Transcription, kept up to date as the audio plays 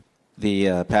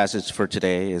The passage for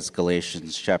today is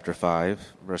Galatians chapter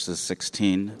 5, verses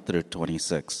 16 through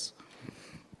 26.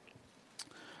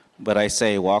 But I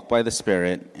say, walk by the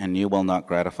Spirit, and you will not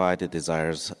gratify the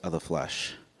desires of the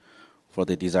flesh. For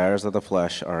the desires of the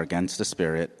flesh are against the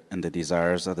Spirit, and the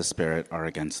desires of the Spirit are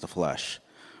against the flesh.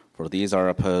 For these are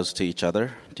opposed to each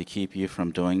other, to keep you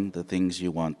from doing the things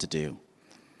you want to do.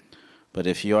 But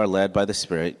if you are led by the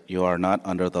Spirit, you are not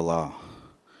under the law.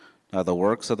 Now the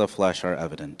works of the flesh are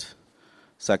evident: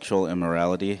 sexual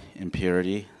immorality,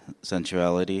 impurity,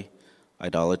 sensuality,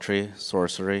 idolatry,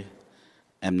 sorcery,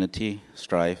 enmity,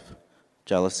 strife,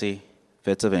 jealousy,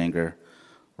 fits of anger,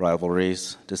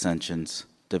 rivalries, dissensions,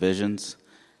 divisions,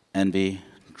 envy,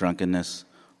 drunkenness,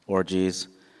 orgies,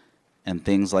 and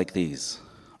things like these.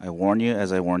 I warn you,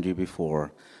 as I warned you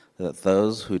before, that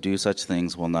those who do such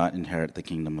things will not inherit the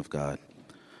kingdom of God.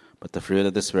 But the fruit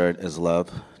of the Spirit is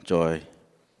love, joy,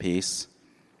 peace,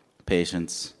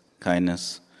 patience,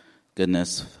 kindness,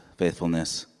 goodness,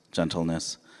 faithfulness,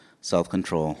 gentleness,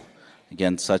 self-control.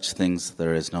 Against such things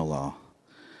there is no law.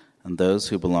 And those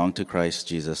who belong to Christ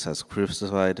Jesus has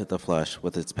crucified the flesh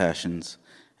with its passions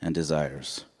and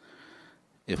desires.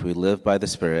 If we live by the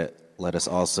Spirit, let us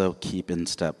also keep in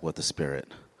step with the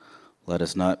Spirit. Let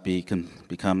us not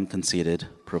become conceited,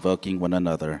 provoking one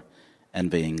another,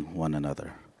 envying one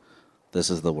another.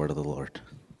 This is the word of the Lord.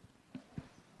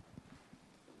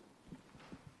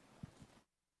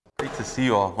 Great to see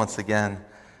you all once again,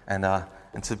 and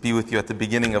to be with you at the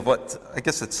beginning of what, I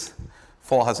guess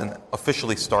fall hasn't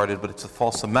officially started, but it's a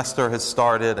fall semester has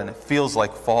started, and it feels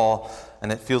like fall,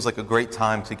 and it feels like a great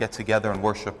time to get together and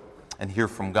worship and hear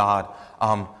from God.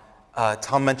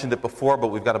 Tom mentioned it before, but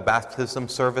we've got a baptism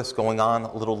service going on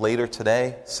a little later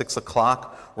today, 6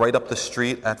 o'clock, right up the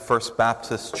street at First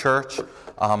Baptist Church.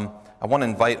 I want to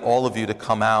invite all of you to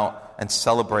come out and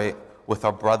celebrate with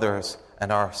our brothers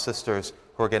and our sisters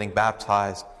who are getting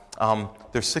baptized.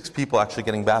 There's 6 people actually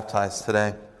getting baptized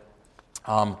today.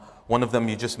 One of them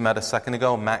you just met a second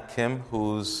ago, Matt Kim,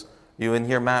 who's, you in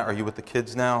here, Matt? Are you with the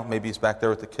kids now? Maybe he's back there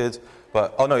with the kids.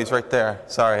 But, oh no, he's right there.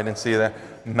 Sorry, I didn't see you there.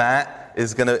 Matt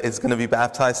is gonna be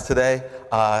baptized today.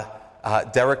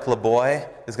 Derek LeBoy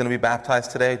is gonna be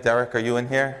baptized today. Derek, are you in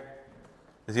here?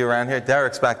 Is he around here?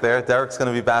 Derek's back there. Derek's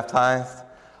gonna be baptized.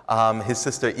 His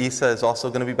sister Issa is also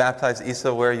gonna be baptized.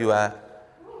 Issa, where are you at?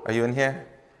 Are you in here?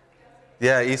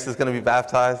 Yeah, Issa's going to be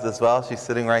baptized as well. She's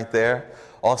sitting right there.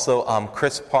 Also,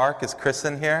 Chris Park. Is Chris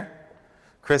in here?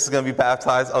 Chris is going to be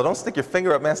baptized. Oh, don't stick your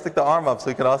finger up, man. Stick the arm up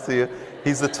so we can all see you.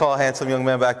 He's the tall, handsome young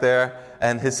man back there.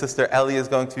 And his sister Ellie is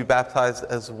going to be baptized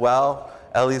as well.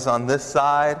 Ellie's on this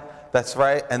side. That's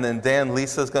right. And then Dan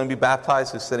Lisa is going to be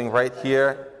baptized, who's sitting right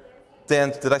here.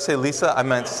 Dan, did I say Lisa? I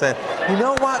meant to say, you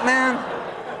know what, man?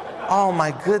 Oh,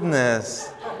 my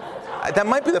goodness. That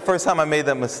might be the first time I made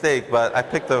that mistake, but I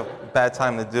picked a bad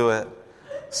time to do it.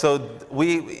 So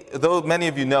though many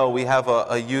of you know, we have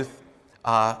a youth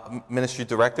ministry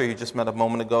director you just met a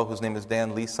moment ago, whose name is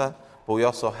Dan Lisa. But we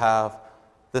also have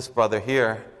this brother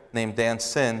here named Dan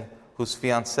Sin, whose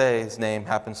fiance's name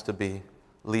happens to be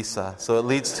Lisa. So it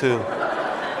leads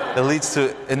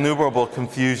to innumerable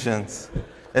confusions.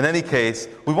 In any case,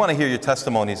 we want to hear your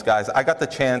testimonies, guys. I got the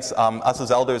chance, us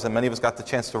as elders, and many of us got the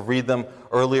chance to read them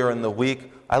earlier in the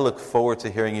week. I look forward to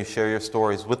hearing you share your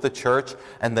stories with the church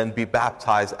and then be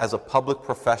baptized as a public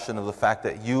profession of the fact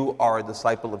that you are a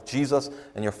disciple of Jesus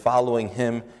and you're following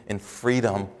him in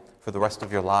freedom for the rest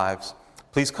of your lives.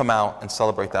 Please come out and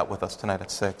celebrate that with us tonight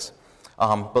at 6.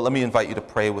 But let me invite you to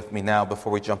pray with me now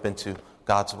before we jump into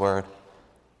God's word.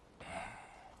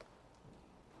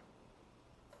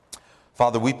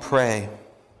 Father, we pray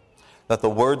that the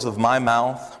words of my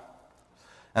mouth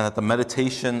and that the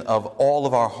meditation of all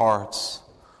of our hearts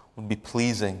would be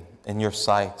pleasing in your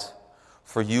sight.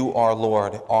 For you are,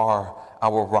 Lord, are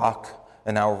our rock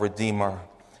and our Redeemer.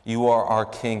 You are our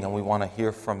King, and we want to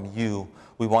hear from you.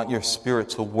 We want your Spirit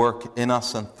to work in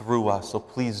us and through us. So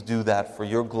please do that for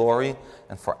your glory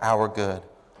and for our good.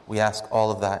 We ask all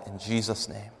of that in Jesus'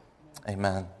 name.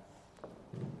 Amen.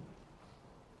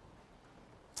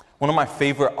 One of my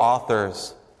favorite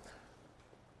authors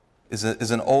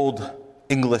is an old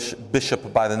English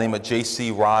bishop by the name of J.C.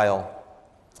 Ryle.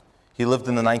 He lived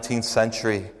in the 19th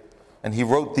century, and he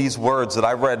wrote these words that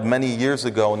I read many years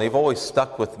ago, and they've always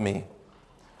stuck with me.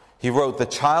 He wrote, "The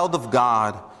child of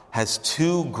God has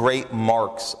 2 great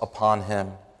marks upon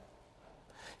him.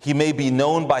 He may be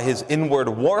known by his inward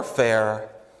warfare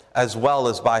as well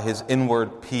as by his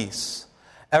inward peace."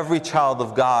 Every child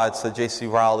of God, said J.C.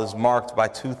 Ryle, is marked by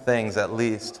 2 things at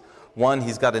least. One,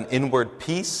 he's got an inward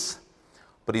peace,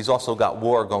 but he's also got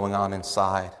war going on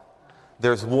inside.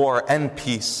 there's war and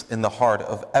peace in the heart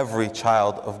of every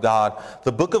child of God.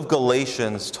 The book of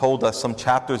Galatians told us some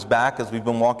chapters back as we've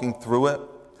been walking through it,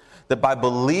 that by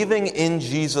believing in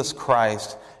Jesus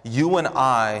Christ, you and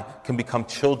I can become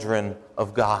children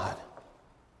of God.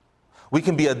 We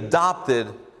can be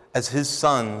adopted as His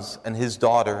sons and His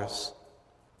daughters.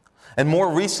 And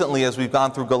more recently, as we've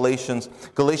gone through Galatians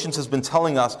has been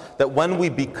telling us that when we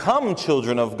become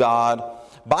children of God,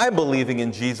 by believing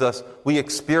in Jesus, we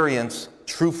experience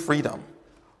true freedom,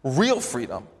 real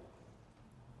freedom.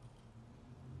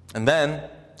 And then,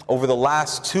 over the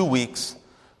last 2 weeks,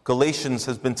 Galatians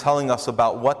has been telling us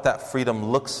about what that freedom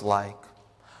looks like.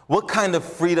 What kind of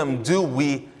freedom do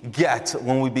we get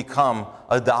when we become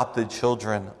adopted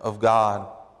children of God?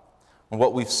 And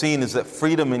what we've seen is that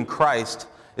freedom in Christ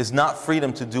is not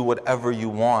freedom to do whatever you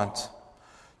want.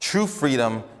 True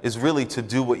freedom is really to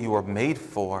do what you were made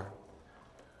for.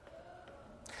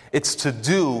 It's to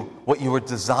do what you were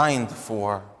designed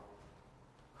for.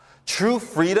 True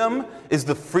freedom is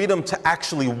the freedom to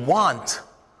actually want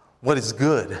what is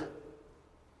good,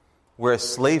 whereas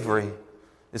slavery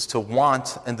is to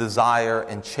want and desire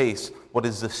and chase what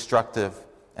is destructive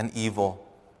and evil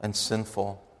and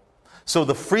sinful. So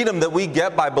the freedom that we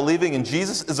get by believing in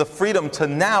Jesus is a freedom to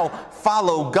now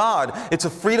follow God. It's a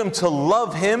freedom to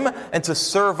love Him and to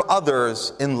serve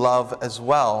others in love as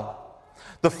well.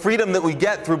 The freedom that we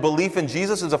get through belief in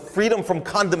Jesus is a freedom from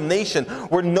condemnation.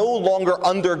 We're no longer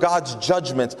under God's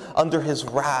judgment, under His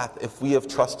wrath, if we have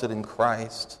trusted in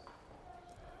Christ.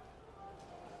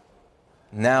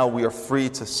 Now we are free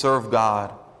to serve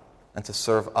God and to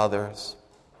serve others.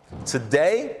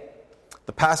 Today,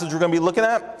 the passage we're going to be looking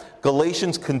at,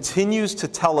 Galatians continues to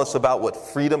tell us about what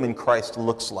freedom in Christ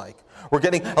looks like. We're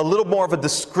getting a little more of a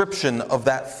description of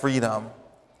that freedom.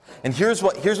 And here's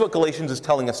what Galatians is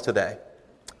telling us today.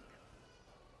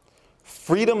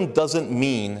 Freedom doesn't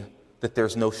mean that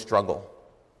there's no struggle.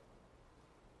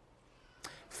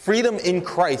 Freedom in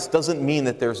Christ doesn't mean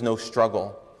that there's no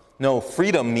struggle. No,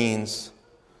 freedom means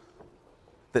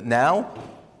that now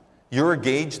you're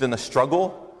engaged in a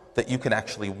struggle that you can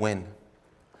actually win.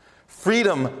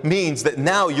 Freedom means that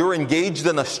now you're engaged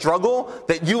in a struggle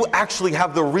that you actually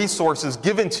have the resources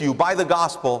given to you by the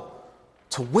gospel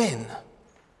to win.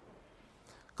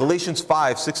 Galatians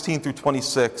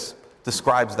 5:16-26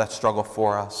 describes that struggle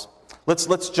for us.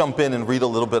 Let's jump in and read a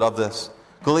little bit of this.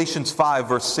 Galatians 5,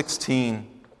 verse 16.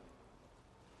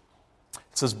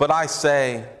 It says, "But I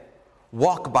say,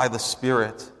 walk by the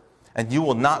Spirit, and you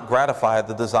will not gratify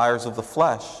the desires of the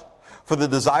flesh. For the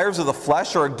desires of the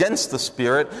flesh are against the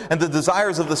Spirit, and the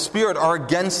desires of the Spirit are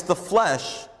against the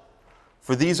flesh.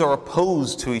 For these are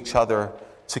opposed to each other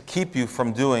to keep you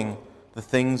from doing the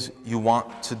things you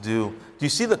want to do." Do you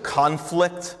see the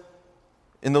conflict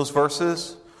in those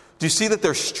verses? Do you see that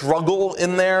there's struggle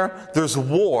in there? There's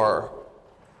war.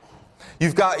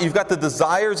 You've got the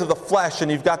desires of the flesh and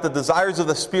you've got the desires of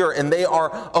the Spirit, and they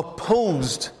are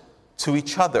opposed to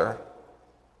each other,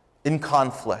 in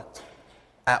conflict,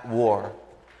 at war.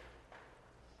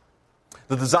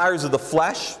 The desires of the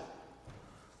flesh,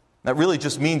 that really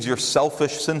just means your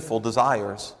selfish, sinful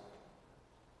desires.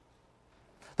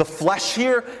 The flesh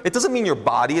here, it doesn't mean your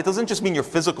body. It doesn't just mean your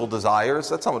physical desires.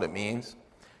 That's not what it means.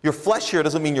 Your flesh here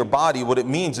doesn't mean your body. What it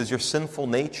means is your sinful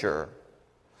nature.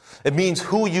 It means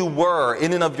who you were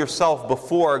in and of yourself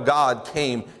before God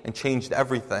came and changed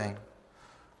everything,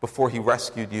 before He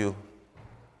rescued you.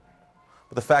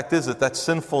 But the fact is that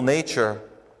sinful nature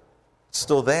is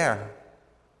still there.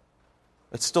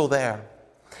 It's still there.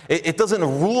 It doesn't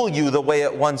rule you the way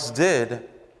it once did,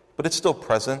 but it's still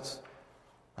present.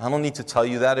 I don't need to tell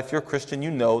you that. If you're a Christian, you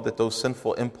know that those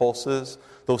sinful impulses,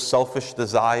 those selfish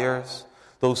desires,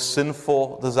 those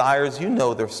sinful desires, you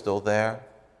know they're still there.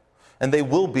 And they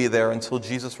will be there until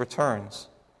Jesus returns.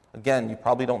 Again, you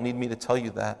probably don't need me to tell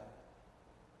you that.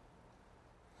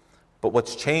 But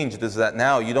what's changed is that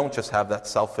now you don't just have that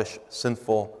selfish,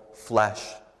 sinful flesh.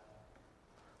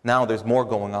 Now there's more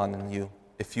going on in you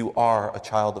if you are a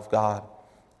child of God.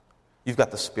 You've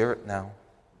got the Spirit now.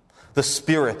 The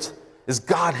Spirit is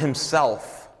God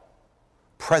Himself,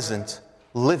 present,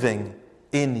 living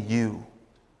in you.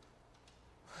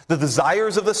 The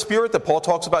desires of the Spirit that Paul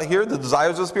talks about here, the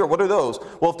desires of the Spirit, what are those?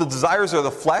 Well, if the desires of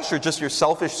the flesh are just your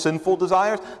selfish, sinful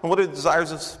desires, then what are the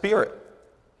desires of the Spirit?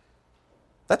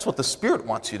 That's what the Spirit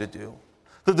wants you to do.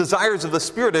 The desires of the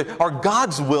Spirit are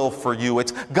God's will for you.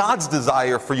 It's God's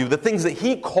desire for you, the things that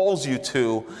He calls you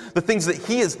to, the things that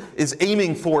He is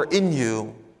aiming for in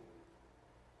you.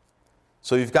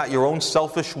 So you've got your own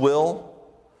selfish will,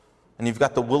 and you've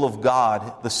got the will of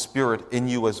God, the Spirit, in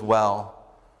you as well.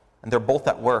 And they're both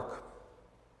at work.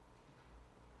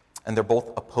 and they're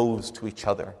both opposed to each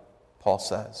other, Paul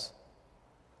says.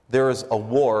 There is a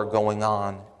war going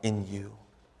on in you.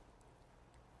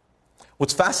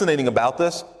 What's fascinating about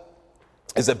this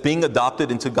is that being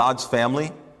adopted into God's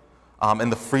family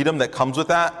and the freedom that comes with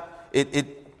that,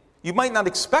 you might not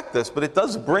expect this, but it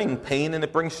does bring pain and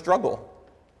it brings struggle.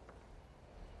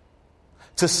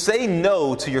 To say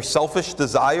no to your selfish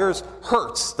desires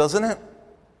hurts, doesn't it?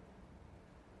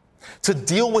 To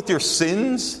deal with your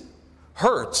sins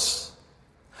hurts.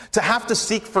 To have to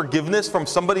seek forgiveness from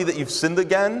somebody that you've sinned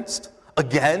against,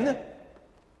 again,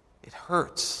 it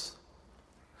hurts.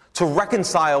 To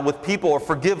reconcile with people or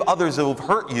forgive others who have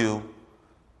hurt you,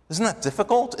 isn't that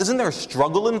difficult? Isn't there a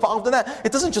struggle involved in that?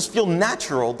 It doesn't just feel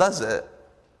natural, does it?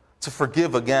 To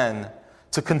forgive again,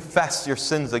 to confess your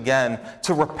sins again,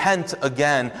 to repent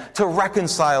again, to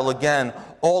reconcile again.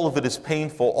 All of it is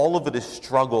painful. All of it is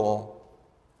struggle.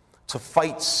 To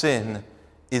fight sin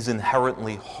is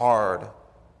inherently hard.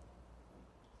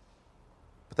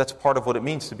 But that's part of what it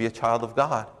means to be a child of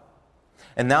God.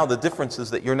 And now the difference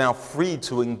is that you're now free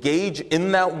to engage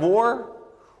in that war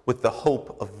with the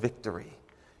hope of victory.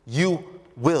 You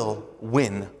will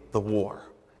win the war.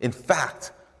 In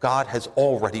fact, God has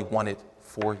already won it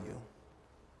for you.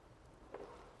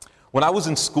 When I was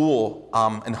in school,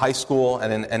 in high school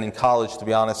and in college, to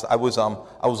be honest, I was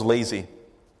lazy.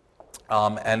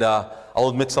 I'll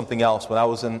admit something else. When I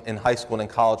was in high school and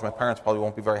in college, my parents probably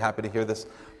won't be very happy to hear this,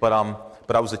 but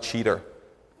I was a cheater.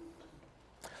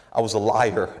 I was a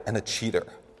liar and a cheater.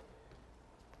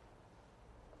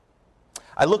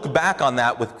 I look back on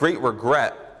that with great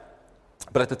regret,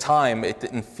 but at the time it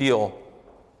didn't feel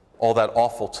all that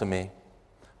awful to me.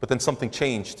 But then something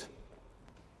changed.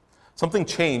 Something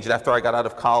changed after I got out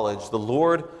of college. The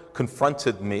Lord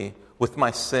confronted me with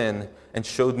my sin and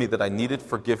showed me that I needed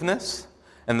forgiveness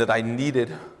and that I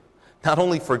needed not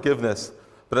only forgiveness,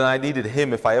 but that I needed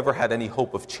Him if I ever had any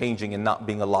hope of changing and not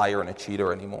being a liar and a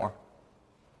cheater anymore.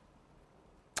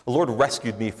 The Lord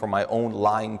rescued me from my own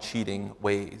lying, cheating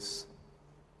ways.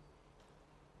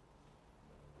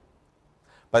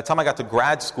 By the time I got to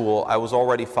grad school, I was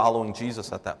already following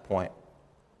Jesus at that point.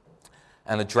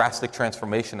 And a drastic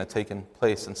transformation had taken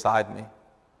place inside me.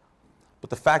 But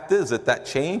the fact is that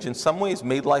change in some ways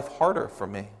made life harder for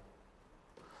me.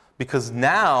 Because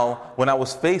now, when I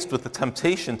was faced with the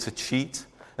temptation to cheat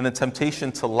and the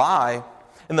temptation to lie,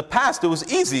 in the past it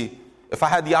was easy. If I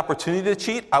had the opportunity to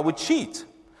cheat, I would cheat.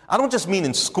 I don't just mean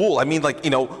in school. I mean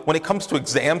when it comes to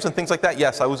exams and things like that,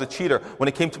 yes, I was a cheater. When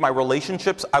it came to my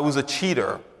relationships, I was a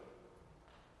cheater.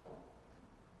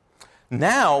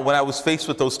 Now, when I was faced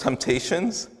with those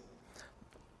temptations,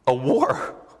 a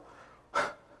war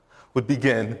would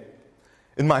begin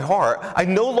in my heart. I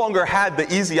no longer had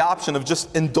the easy option of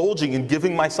just indulging and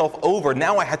giving myself over.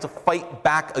 Now I had to fight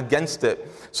back against it.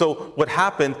 So what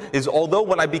happened is, although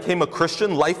when I became a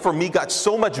Christian, life for me got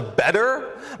so much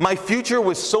better, my future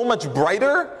was so much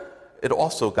brighter, it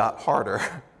also got harder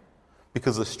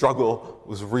because the struggle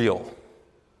was real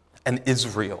and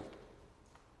is real.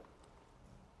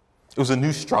 It was a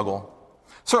new struggle.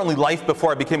 Certainly life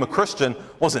before I became a Christian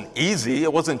wasn't easy.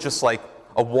 It wasn't just like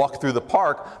a walk through the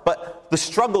park. But the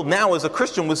struggle now as a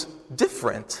Christian was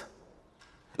different.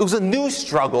 It was a new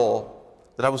struggle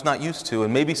that I was not used to.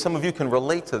 And maybe some of you can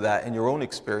relate to that in your own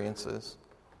experiences.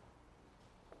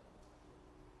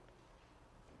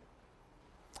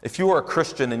 If you are a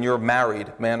Christian and you're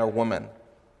married, man or woman,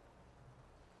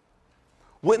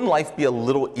 wouldn't life be a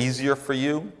little easier for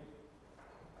you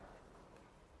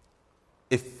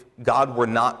if God were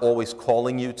not always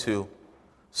calling you to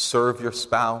serve your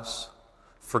spouse,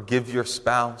 forgive your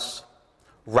spouse,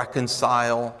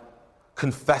 reconcile,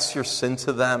 confess your sin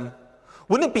to them?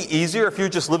 Wouldn't it be easier if you're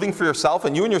just living for yourself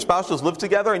and you and your spouse just lived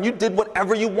together and you did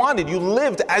whatever you wanted? You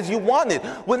lived as you wanted.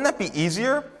 Wouldn't that be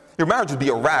easier? Your marriage would be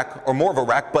a wreck, or more of a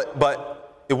wreck,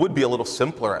 but it would be a little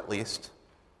simpler at least.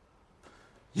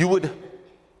 You would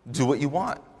do what you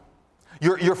want.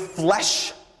 Your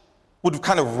flesh would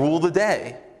kind of rule the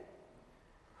day.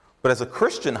 But as a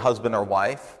Christian husband or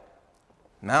wife,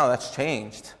 now that's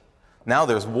changed. Now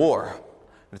there's war.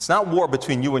 It's not war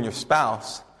between you and your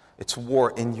spouse. It's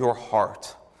war in your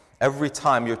heart. Every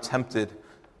time you're tempted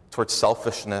towards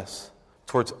selfishness,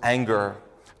 towards anger,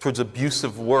 towards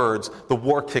abusive words, the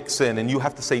war kicks in and you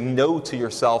have to say no to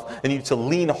yourself and you need to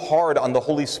lean hard on the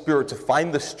Holy Spirit to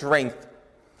find the strength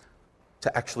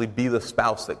to actually be the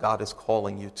spouse that God is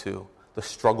calling you to. The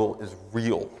struggle is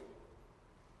real.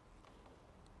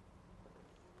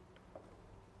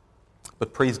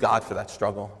 But praise God for that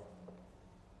struggle.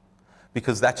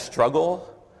 Because that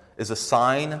struggle is a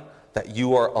sign that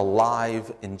you are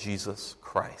alive in Jesus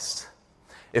Christ.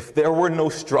 If there were no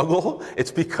struggle,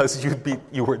 it's because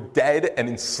you were dead and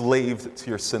enslaved to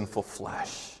your sinful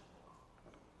flesh.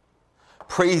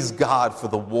 Praise God for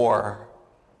the war.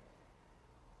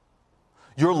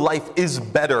 Your life is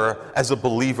better as a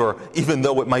believer, even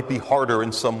though it might be harder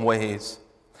in some ways.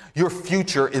 Your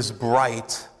future is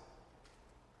bright,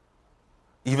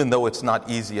 even though it's not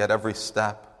easy at every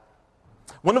step.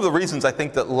 One of the reasons I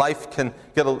think that life can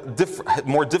get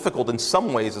more difficult in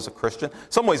some ways as a Christian,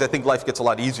 some ways I think life gets a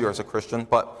lot easier as a Christian,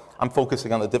 but I'm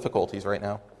focusing on the difficulties right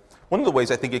now. One of the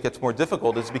ways I think it gets more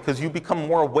difficult is because you become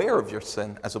more aware of your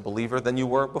sin as a believer than you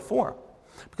were before.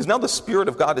 Because now the Spirit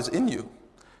of God is in you.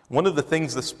 One of the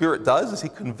things the Spirit does is He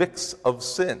convicts of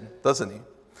sin, doesn't He?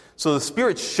 So the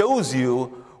Spirit shows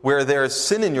you where there's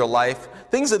sin in your life,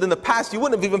 things that in the past you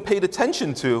wouldn't have even paid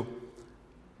attention to.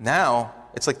 Now,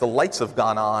 it's like the lights have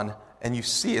gone on and you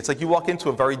see. It's like you walk into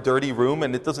a very dirty room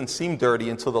and it doesn't seem dirty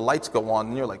until the lights go on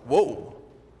and you're like, whoa,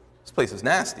 this place is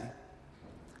nasty.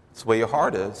 That's the way your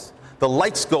heart is. The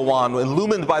lights go on,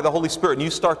 illumined by the Holy Spirit, and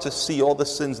you start to see all the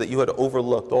sins that you had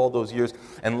overlooked all those years,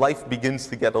 and life begins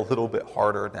to get a little bit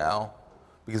harder now,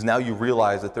 because now you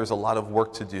realize that there's a lot of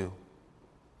work to do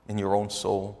in your own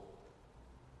soul.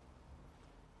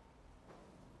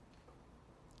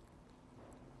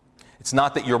 It's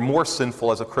not that you're more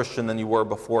sinful as a Christian than you were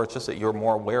before, it's just that you're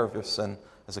more aware of your sin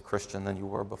as a Christian than you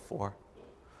were before.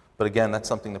 But again, that's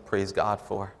something to praise God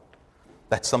for.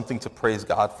 That's something to praise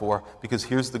God for, because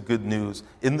here's the good news.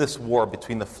 In this war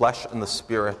between the flesh and the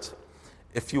Spirit,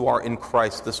 if you are in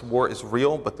Christ, this war is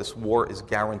real, but this war is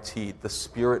guaranteed. The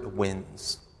Spirit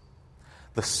wins.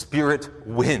 The Spirit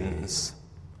wins.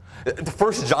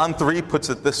 1 John 3 puts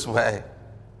it this way.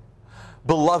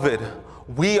 Beloved,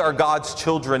 we are God's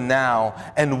children now,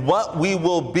 and what we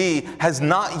will be has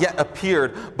not yet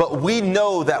appeared, but we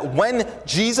know that when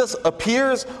Jesus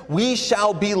appears, we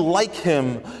shall be like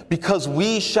Him, because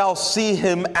we shall see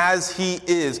Him as He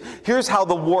is. Here's how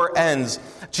the war ends.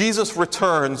 Jesus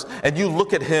returns, and you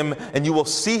look at Him, and you will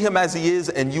see Him as He is,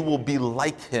 and you will be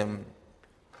like Him.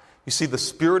 You see, the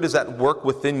Spirit is at work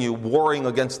within you, warring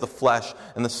against the flesh,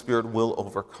 and the Spirit will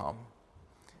overcome.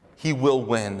 He will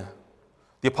win.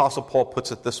 The Apostle Paul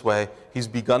puts it this way: He's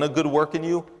begun a good work in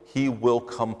you, He will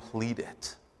complete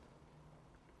it.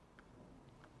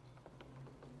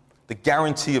 The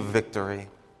guarantee of victory.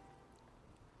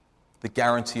 The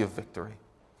guarantee of victory.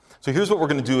 So here's what we're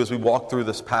going to do as we walk through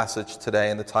this passage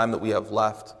today in the time that we have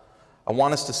left. I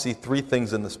want us to see three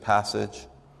things in this passage.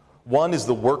 One is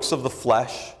the works of the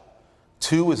flesh.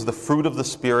 Two is the fruit of the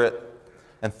Spirit.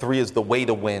 And three is the way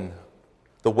to win.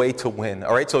 The way to win.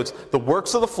 All right, so it's the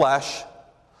works of the flesh,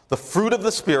 the fruit of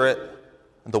the Spirit,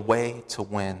 and the way to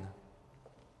win.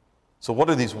 So what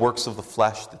are these works of the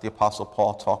flesh that the Apostle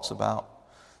Paul talks about?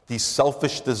 These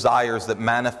selfish desires that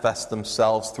manifest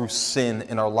themselves through sin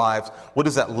in our lives. What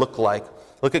does that look like?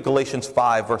 Look at Galatians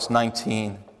 5, verse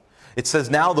 19. It says,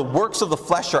 now the works of the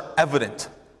flesh are evident.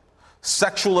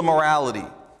 Sexual immorality,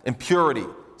 impurity,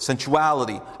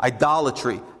 sensuality,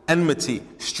 idolatry, enmity,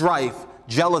 strife,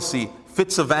 jealousy,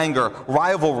 fits of anger,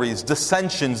 rivalries,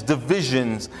 dissensions,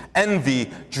 divisions, envy,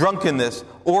 drunkenness,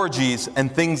 orgies,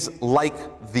 and things like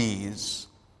these.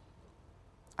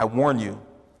 I warn you,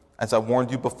 as I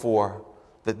warned you before,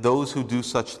 that those who do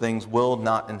such things will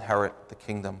not inherit the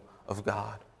kingdom of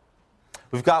God.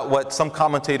 We've got what some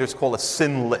commentators call a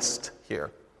sin list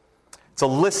here. It's a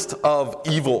list of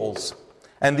evils.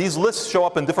 And these lists show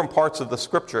up in different parts of the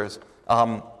scriptures.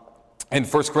 In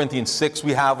 1 Corinthians 6,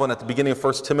 we have one. At the beginning of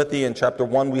 1 Timothy, in chapter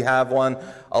 1, we have one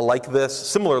like this.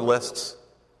 Similar lists.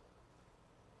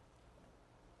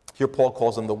 Here Paul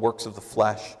calls them the works of the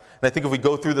flesh. And I think if we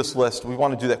go through this list, we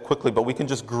want to do that quickly, but we can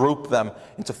just group them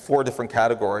into 4 different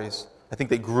categories. I think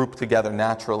they group together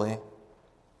naturally.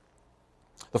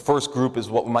 The first group is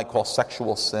what we might call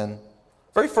sexual sin.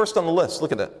 Very first on the list,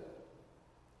 look at it.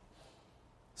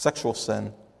 Sexual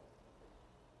sin.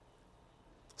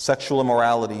 Sexual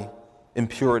immorality.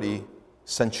 Impurity,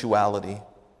 sensuality.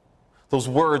 Those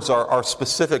words are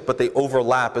specific, but they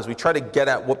overlap. As we try to get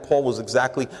at what Paul was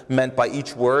exactly meant by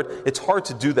each word, it's hard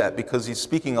to do that because he's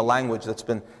speaking a language that's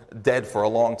been dead for a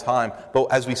long time. But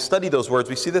as we study those words,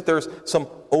 we see that there's some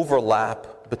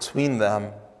overlap between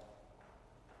them.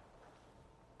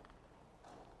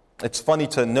 It's funny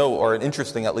to note, or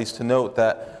interesting at least to note,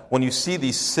 that when you see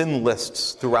these sin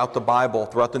lists throughout the Bible,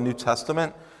 throughout the New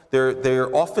Testament,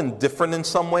 they're often different in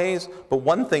some ways, but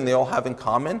one thing they all have in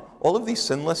common, all of these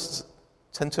sin lists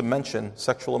tend to mention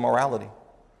sexual immorality.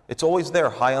 It's always there,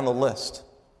 high on the list.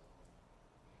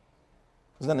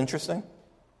 Isn't that interesting?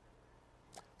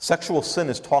 Sexual sin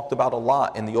is talked about a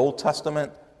lot in the Old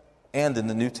Testament and in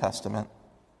the New Testament.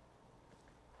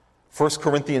 1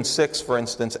 Corinthians 6, for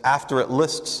instance, after it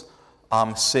lists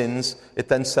sins, it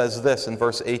then says this in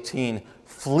verse 18,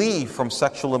 flee from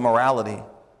sexual immorality.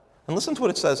 And listen to what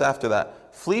it says after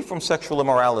that. Flee from sexual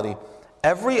immorality.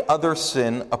 Every other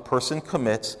sin a person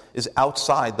commits is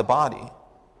outside the body,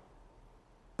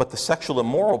 but the sexual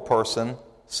immoral person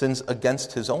sins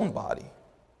against his own body.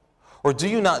 Or do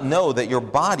you not know that your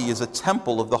body is a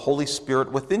temple of the Holy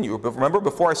Spirit within you? But remember,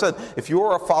 before I said, if you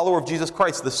are a follower of Jesus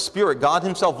Christ, the Spirit, God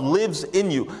himself, lives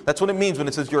in you. That's what it means when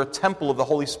it says you're a temple of the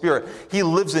Holy Spirit. He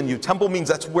lives in you. Temple means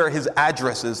that's where his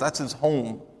address is. That's his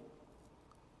home.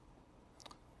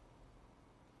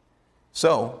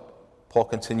 So, Paul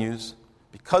continues,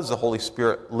 because the Holy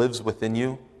Spirit lives within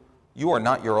you, you are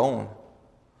not your own.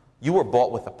 You were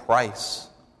bought with a price.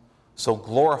 So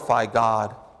glorify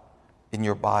God in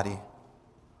your body.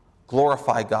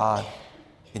 Glorify God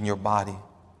in your body.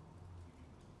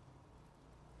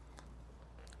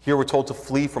 Here we're told to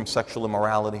flee from sexual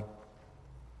immorality.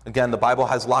 Again, the Bible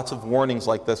has lots of warnings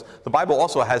like this. The Bible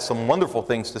also has some wonderful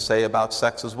things to say about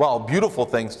sex as well, beautiful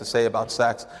things to say about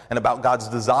sex and about God's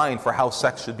design for how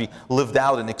sex should be lived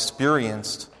out and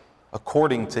experienced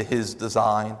according to his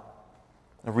design.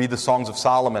 Read the Songs of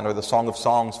Solomon or the Song of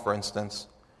Songs, for instance,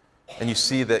 and you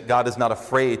see that God is not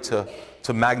afraid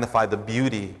to magnify the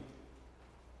beauty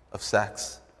of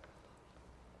sex.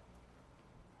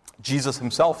 Jesus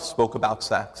himself spoke about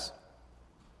sex.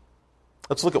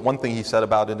 Let's look at one thing he said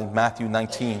about it in Matthew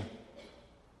 19.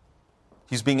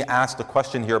 He's being asked a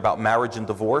question here about marriage and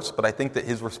divorce, but I think that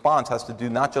his response has to do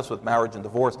not just with marriage and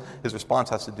divorce, his response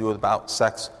has to do with about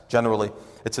sex generally.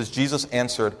 It says, Jesus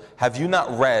answered, have you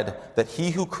not read that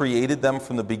he who created them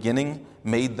from the beginning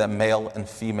made them male and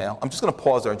female? I'm just going to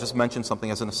pause there and just mention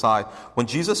something as an aside. When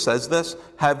Jesus says this,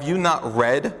 have you not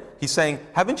read, he's saying,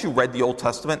 haven't you read the Old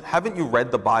Testament? Haven't you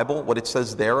read the Bible, what it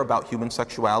says there about human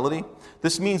sexuality?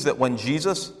 This means that when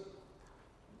Jesus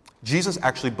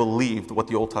actually believed what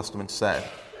the Old Testament said.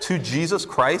 To Jesus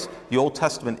Christ, the Old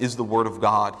Testament is the Word of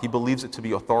God. He believes it to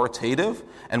be authoritative,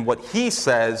 and what he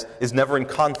says is never in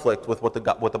conflict with what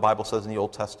the Bible says in the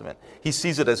Old Testament. He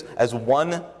sees it as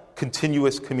one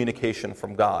continuous communication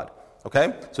from God.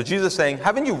 Okay? So Jesus is saying,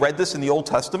 haven't you read this in the Old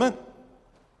Testament?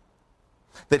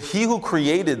 That he who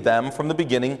created them from the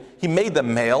beginning, he made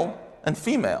them male and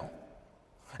female.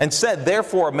 And said,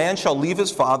 therefore, a man shall leave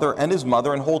his father and his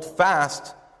mother and hold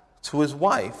fast to his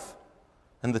wife,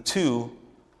 and the two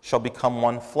shall become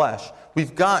one flesh.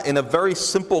 We've got, in a very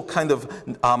simple kind of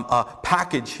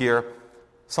package here,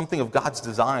 something of God's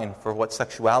design for what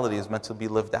sexuality is meant to be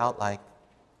lived out like.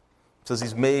 It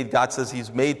says God says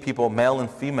he's made people male and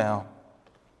female.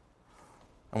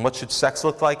 And what should sex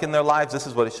look like in their lives? This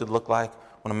is what it should look like.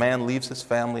 When a man leaves his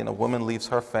family and a woman leaves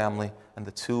her family, and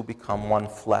the two become one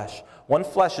flesh. One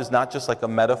flesh is not just like a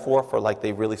metaphor for like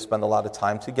they really spend a lot of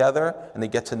time together and they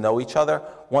get to know each other.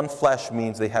 One flesh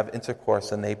means they have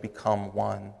intercourse and they become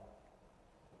one.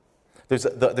 There's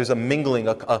a mingling,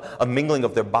 a mingling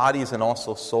of their bodies and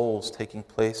also souls taking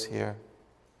place here.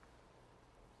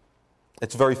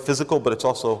 It's very physical, but it's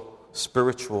also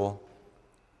spiritual.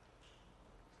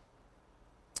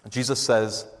 Jesus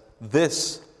says,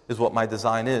 this is what my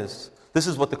design is. This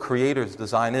is what the Creator's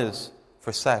design is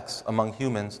for sex among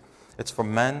humans. It's for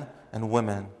men and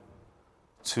women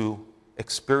to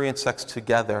experience sex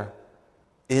together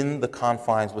in the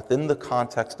confines, within the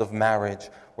context of marriage,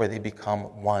 where they become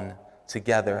one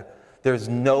together. There's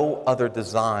no other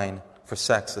design for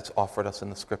sex that's offered us in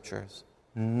the Scriptures.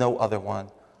 No other one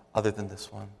other than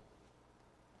this one.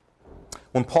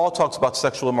 When Paul talks about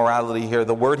sexual immorality here,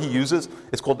 the word he uses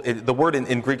is called, the word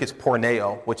in Greek is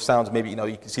porneo, which sounds maybe, you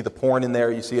can see the porn in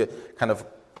there, you see it kind of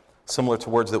similar to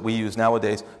words that we use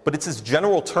nowadays. But it's this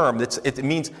general term. It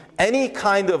means any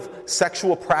kind of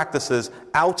sexual practices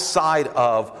outside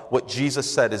of what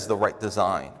Jesus said is the right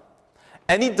design.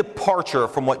 Any departure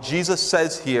from what Jesus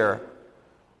says here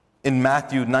in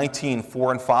Matthew 19,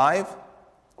 4 and 5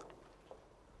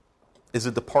 is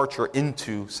a departure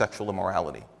into sexual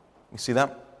immorality. You see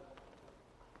that?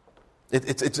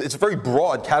 It's a very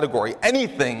broad category.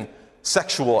 Anything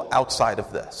sexual outside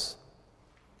of this.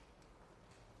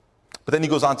 But then he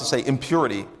goes on to say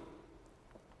impurity.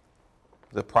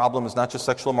 The problem is not just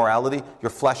sexual immorality. Your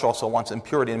flesh also wants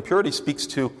impurity. Impurity speaks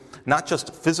to not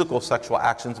just physical sexual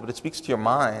actions, but it speaks to your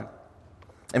mind.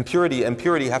 Impurity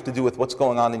have to do with what's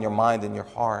going on in your mind and your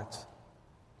heart.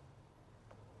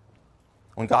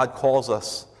 When God calls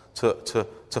us to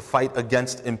fight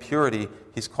against impurity,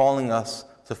 he's calling us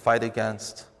to fight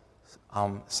against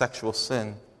sexual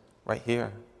sin right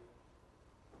here.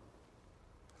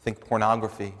 Think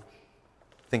pornography.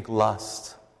 Think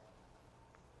lust.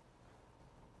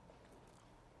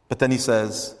 But then he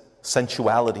says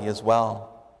sensuality as well.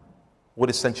 What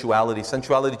is sensuality?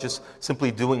 Sensuality just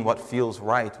simply doing what feels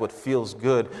right, what feels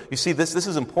good. You see, this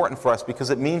is important for us because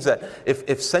it means that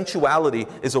if sensuality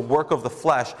is a work of the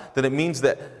flesh, then it means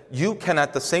that you can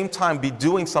at the same time be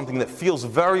doing something that feels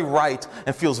very right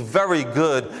and feels very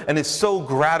good and is so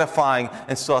gratifying,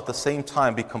 and still at the same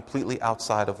time be completely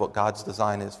outside of what God's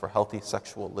design is for healthy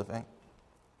sexual living.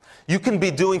 You can be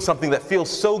doing something that feels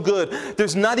so good.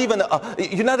 You're not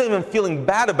even feeling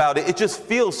bad about it. It just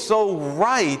feels so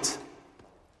right.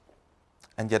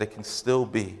 And yet it can still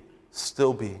be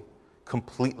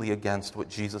completely against what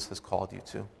Jesus has called you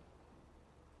to.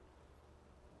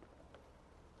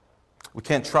 We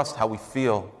can't trust how we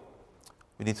feel.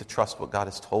 We need to trust what God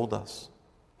has told us.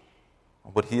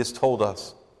 What he has told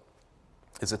us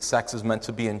is that sex is meant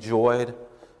to be enjoyed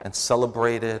and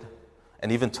celebrated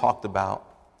and even talked about,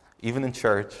 even in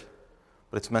church,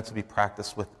 but it's meant to be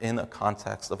practiced within a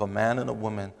context of a man and a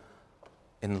woman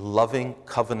in loving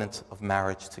covenant of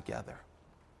marriage together.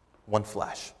 One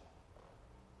flesh.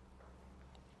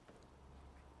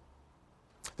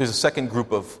 There's a second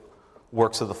group of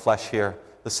works of the flesh here.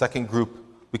 The second group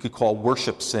we could call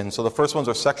worship sins. So the first ones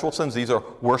are sexual sins. These are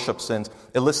worship sins.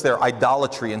 It lists there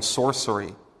idolatry and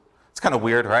sorcery. It's kind of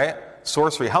weird, right?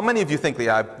 Sorcery. How many of you think that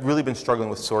I've really been struggling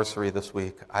with sorcery this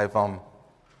week?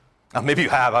 Maybe you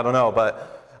have, I don't know,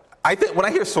 but I think when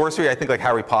I hear sorcery, I think like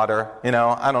Harry Potter.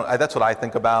 That's what I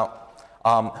think about.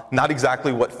 Not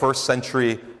exactly what first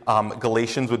century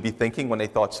Galatians would be thinking when they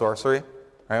thought sorcery,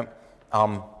 right?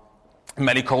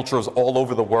 Many cultures all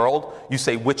over the world, you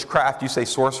say witchcraft, you say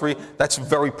sorcery, that's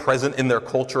very present in their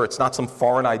culture. It's not some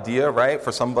foreign idea, right?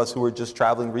 For some of us who were just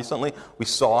traveling recently, we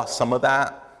saw some of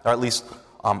that, or at least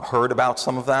heard about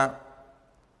some of that.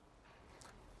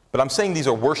 But I'm saying these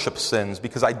are worship sins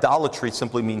because idolatry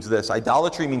simply means this.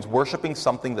 Idolatry means worshiping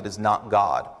something that is not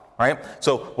God. Right?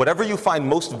 So whatever you find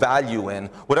most value in,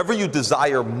 whatever you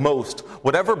desire most,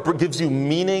 whatever gives you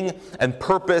meaning and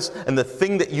purpose and the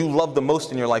thing that you love the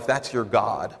most in your life, that's your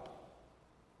God.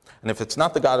 And if it's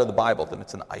not the God of the Bible, then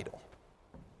it's an idol.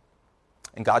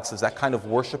 And God says that kind of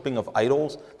worshiping of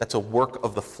idols, that's a work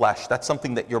of the flesh. That's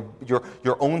something that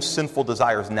your own sinful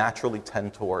desires naturally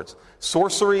tend towards.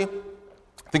 Sorcery,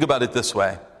 think about it this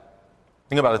way.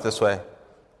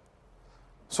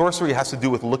 Sorcery has to do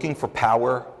with looking for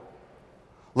power,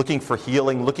 looking for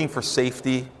healing, looking for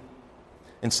safety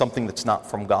in something that's not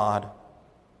from God.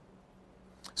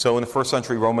 So in the first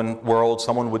century Roman world,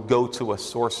 someone would go to a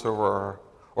sorcerer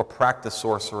or practice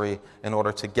sorcery in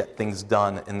order to get things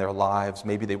done in their lives.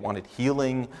 Maybe they wanted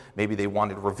healing, maybe they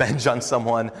wanted revenge on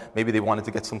someone, maybe they wanted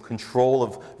to get some control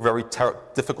of very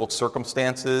difficult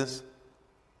circumstances.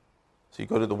 So you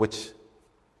go to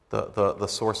the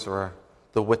sorcerer,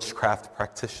 the witchcraft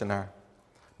practitioner.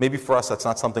 Maybe for us that's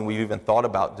not something we've even thought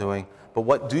about doing, but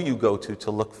what do you go to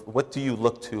look? What do you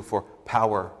look to for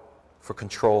power, for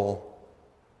control,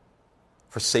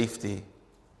 for safety?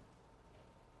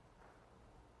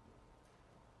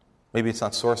 Maybe it's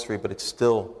not sorcery, but it's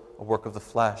still a work of the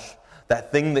flesh.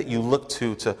 That thing that you look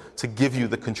to give you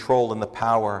the control and the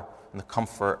power and the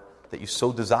comfort that you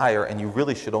so desire and you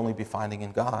really should only be finding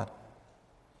in God.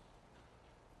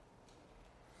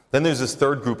 Then there's this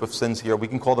third group of sins here. We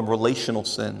can call them relational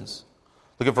sins.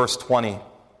 Look at verse 20.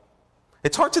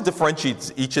 It's hard to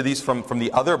differentiate each of these from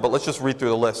the other, but let's just read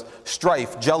through the list.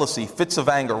 Strife, jealousy, fits of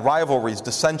anger, rivalries,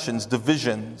 dissensions,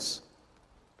 divisions.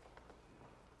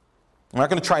 I'm not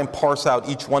going to try and parse out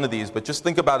each one of these, but just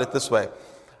think about it this way.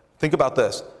 Think about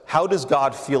this. How does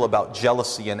God feel about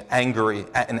jealousy and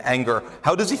anger?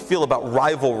 How does he feel about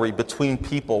rivalry between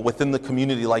people within the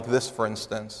community like this, for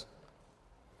instance?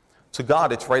 To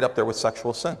God, it's right up there with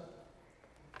sexual sin.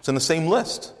 It's in the same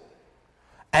list.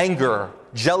 Anger,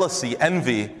 jealousy,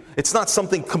 envy, it's not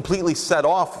something completely set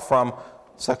off from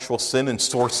sexual sin and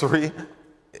sorcery.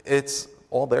 It's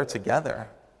all there together.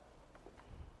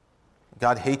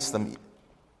 God hates them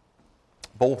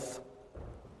both.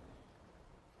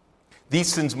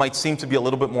 These sins might seem to be a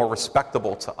little bit more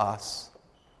respectable to us.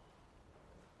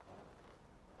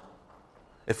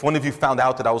 If one of you found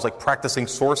out that I was practicing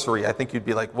sorcery, I think you'd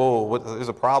be like, whoa, there's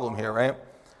a problem here, right?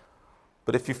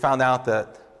 But if you found out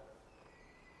that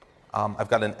I've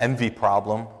got an envy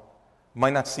problem, it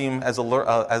might not seem as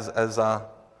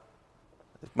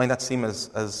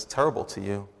terrible to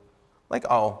you.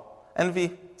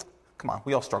 Envy, come on,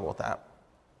 we all struggle with that.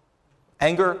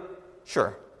 Anger,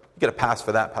 sure, you get a pass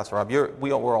for that, Pastor Rob.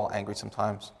 We're all angry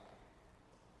sometimes.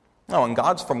 No,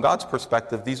 from God's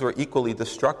perspective, these are equally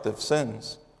destructive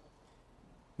sins.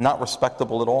 Not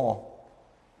respectable at all.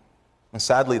 And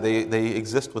sadly, they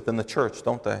exist within the church,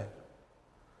 don't they?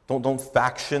 Don't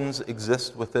factions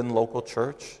exist within local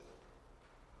church?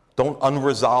 Don't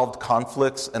unresolved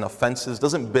conflicts and offenses,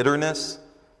 doesn't bitterness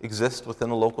exist within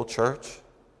a local church?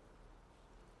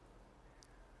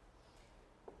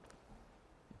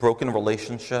 Broken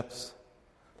relationships,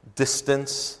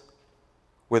 distance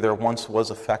where there once was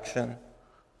affection,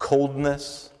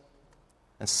 coldness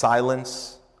and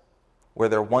silence where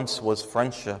there once was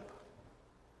friendship.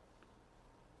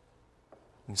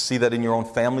 You can see that in your own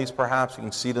families, perhaps. You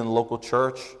can see it in the local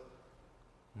church.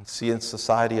 You can see it in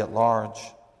society at large.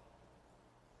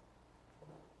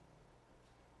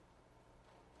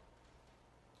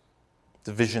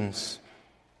 Divisions,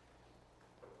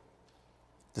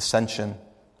 dissension,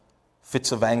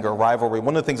 fits of anger, rivalry.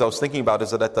 One of the things I was thinking about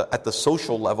is that at the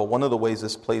social level, one of the ways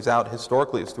this plays out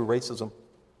historically is through racism.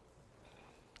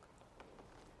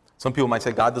 Some people might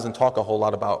say God doesn't talk a whole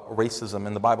lot about racism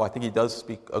in the Bible. I think he does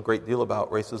speak a great deal about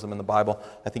racism in the Bible.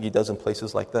 I think he does in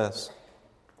places like this.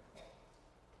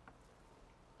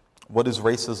 What is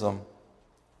racism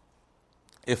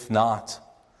if not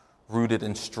rooted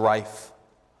in strife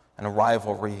and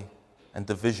rivalry and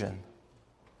division?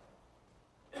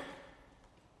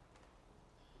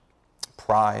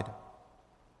 Pride,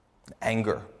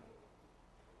 anger.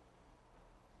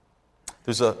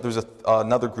 There's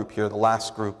another group here, the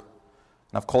last group.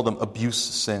 And I've called them abuse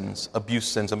sins.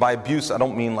 And by abuse, I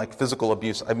don't mean like physical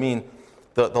abuse. I mean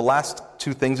the last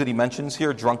two things that he mentions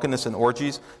here, drunkenness and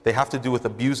orgies, they have to do with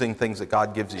abusing things that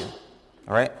God gives you.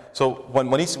 All right? So when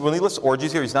he lists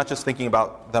orgies here, he's not just thinking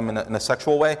about them in a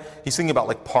sexual way. He's thinking about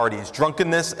like parties,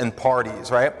 drunkenness and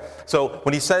parties, right? So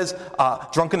when he says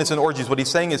drunkenness and orgies, what he's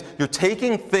saying is you're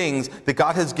taking things that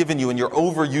God has given you and you're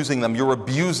overusing them, you're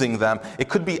abusing them. It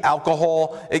could be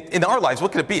alcohol. In our lives,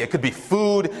 what could it be? It could be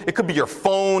food. It could be your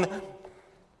phone.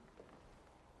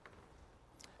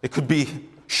 It could be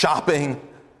shopping.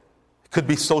 It could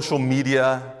be social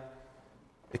media.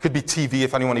 It could be TV,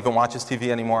 if anyone even watches TV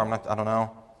anymore. I don't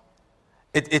know.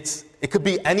 It could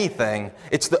be anything.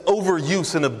 It's the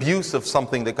overuse and abuse of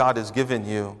something that God has given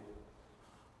you.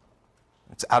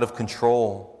 It's out of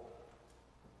control.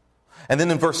 And then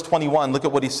in verse 21, look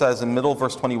at what he says in the middle of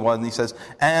verse 21. He says,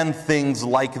 and things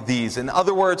like these. In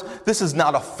other words, this is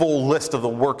not a full list of the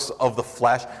works of the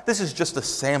flesh. This is just a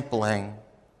sampling.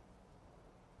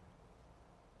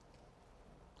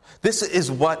 This is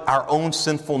what our own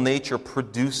sinful nature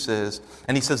produces.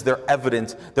 And he says they're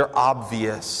evident, they're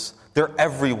obvious, they're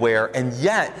everywhere. And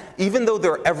yet, even though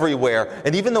they're everywhere,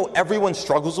 and even though everyone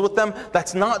struggles with them,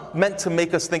 that's not meant to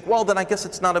make us think, well, then I guess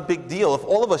it's not a big deal. If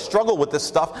all of us struggle with this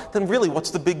stuff, then really, what's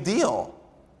the big deal?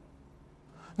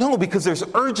 No, because there's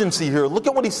urgency here. Look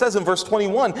at what he says in verse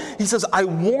 21. He says, I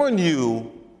warn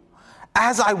you,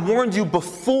 as I warned you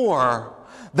before,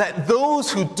 that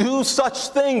those who do such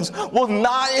things will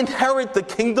not inherit the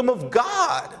kingdom of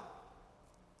God.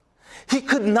 He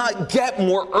could not get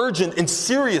more urgent and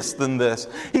serious than this.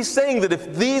 He's saying that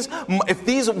if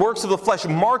these works of the flesh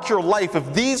mark your life,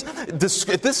 if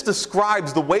this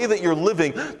describes the way that you're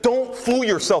living, don't fool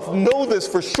yourself. Know this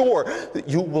for sure, that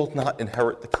you will not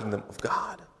inherit the kingdom of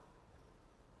God.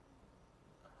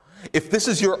 If this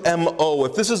is your MO,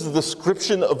 if this is the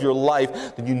description of your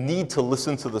life, then you need to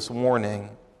listen to this warning.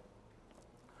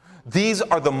 These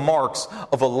are the marks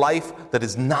of a life that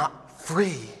is not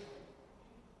free.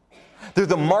 They're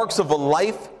the marks of a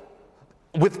life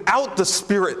without the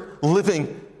Spirit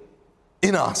living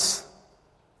in us.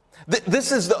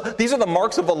 These are the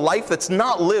marks of a life that's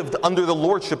not lived under the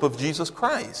lordship of Jesus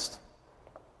Christ.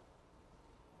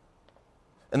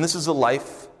 And this is a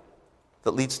life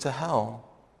that leads to hell.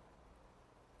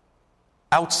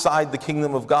 Outside the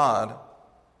kingdom of God,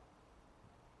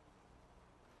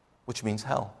 which means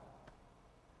hell.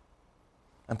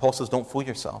 And Paul says, don't fool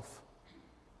yourself.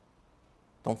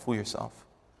 Don't fool yourself.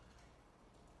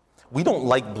 We don't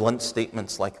like blunt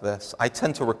statements like this. I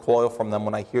tend to recoil from them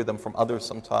when I hear them from others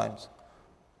sometimes.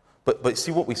 But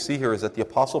see, what we see here is that the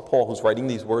Apostle Paul, who's writing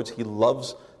these words, he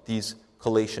loves these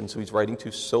Galatians who he's writing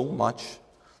to so much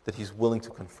that he's willing to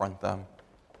confront them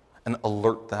and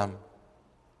alert them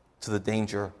to the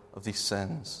danger of these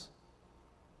sins.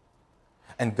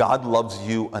 And God loves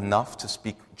you enough to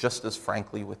speak just as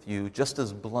frankly with you, just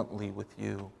as bluntly with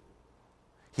you.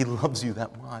 He loves you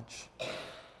that much.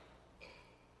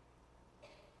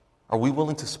 Are we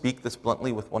willing to speak this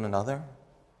bluntly with one another?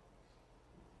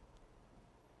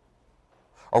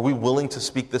 Are we willing to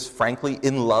speak this frankly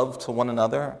in love to one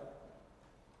another?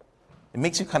 It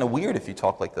makes you kind of weird if you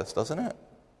talk like this, doesn't it?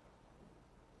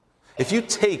 If you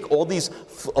take all these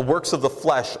works of the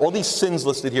flesh, all these sins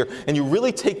listed here, and you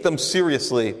really take them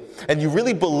seriously, and you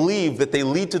really believe that they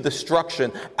lead to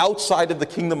destruction outside of the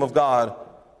kingdom of God,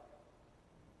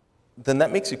 then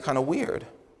that makes you kind of weird.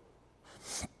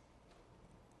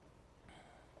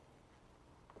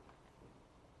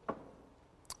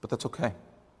 But that's okay.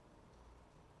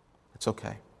 It's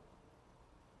okay.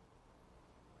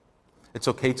 It's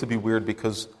okay to be weird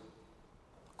because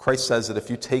Christ says that if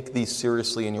you take these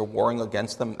seriously and you're warring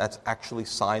against them, that's actually a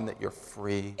sign that you're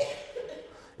free.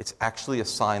 It's actually a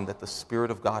sign that the Spirit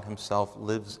of God himself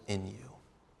lives in you.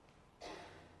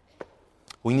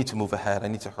 We need to move ahead. I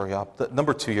need to hurry up.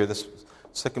 Number 2 here, this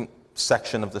second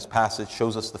section of this passage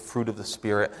shows us the fruit of the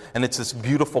Spirit, and it's this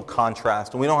beautiful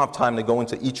contrast. And we don't have time to go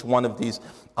into each one of these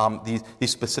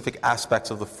specific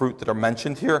aspects of the fruit that are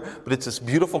mentioned here, but it's this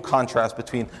beautiful contrast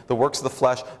between the works of the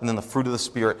flesh and then the fruit of the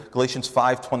Spirit. Galatians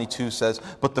 5:22 says,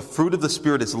 "But the fruit of the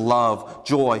Spirit is love,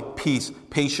 joy, peace,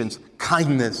 patience,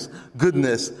 kindness,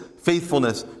 goodness,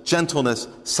 faithfulness, gentleness,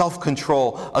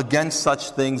 self-control. Against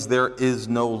such things there is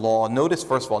no law." Notice,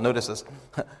 first of all, notice this.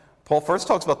 Paul first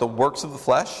talks about the works of the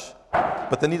flesh,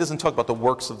 but then he doesn't talk about the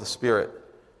works of the Spirit.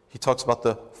 He talks about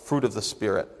the fruit of the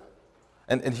Spirit.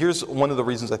 And here's one of the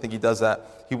reasons I think he does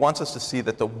that. He wants us to see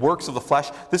that the works of the flesh,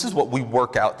 this is what we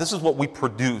work out. This is what we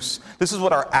produce. This is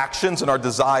what our actions and our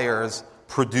desires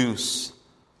produce.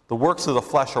 The works of the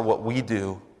flesh are what we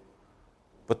do,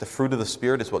 but the fruit of the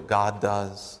Spirit is what God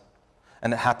does.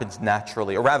 And it happens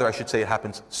naturally, or rather I should say it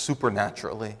happens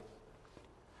supernaturally.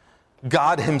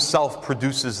 God himself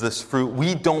produces this fruit.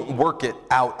 We don't work it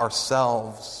out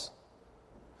ourselves.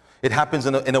 It happens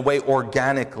in a way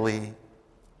organically.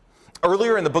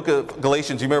 Earlier in the book of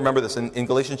Galatians, you may remember this, in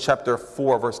Galatians chapter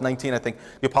 4, verse 19, I think,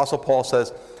 the Apostle Paul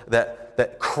says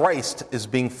that Christ is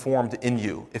being formed in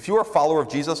you. If you are a follower of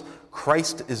Jesus,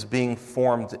 Christ is being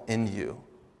formed in you.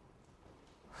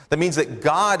 That means that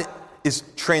God is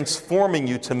transforming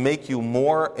you to make you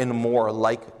more and more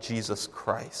like Jesus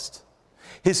Christ.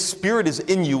 His Spirit is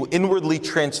in you, inwardly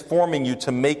transforming you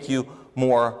to make you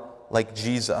more like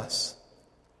Jesus.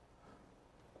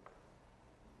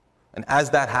 And as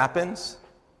that happens,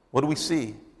 what do we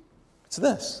see? It's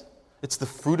this. It's the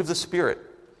fruit of the Spirit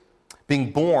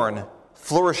being born,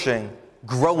 flourishing,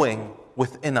 growing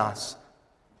within us.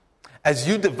 As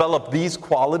you develop these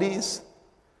qualities,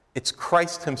 it's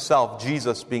Christ himself,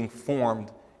 Jesus, being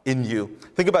formed in you.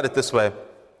 Think about it this way.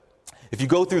 If you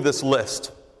go through this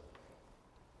list,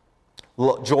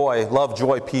 love,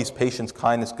 joy, peace, patience,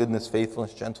 kindness, goodness,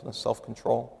 faithfulness, gentleness,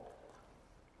 self-control.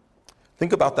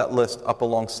 Think about that list up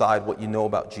alongside what you know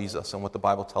about Jesus and what the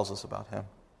Bible tells us about him.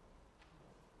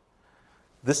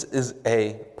 This is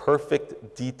a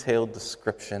perfect, detailed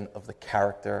description of the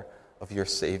character of your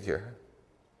Savior.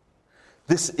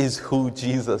 This is who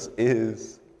Jesus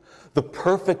is. The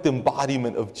perfect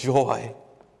embodiment of joy.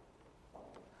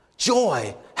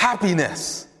 Joy,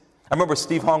 happiness. I remember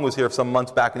Steve Hong was here some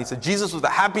months back and he said, Jesus was the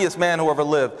happiest man who ever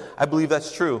lived. I believe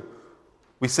that's true.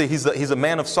 We say he's a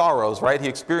man of sorrows, right? He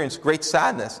experienced great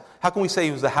sadness. How can we say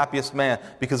he was the happiest man?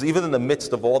 Because even in the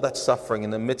midst of all that suffering, in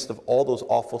the midst of all those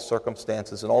awful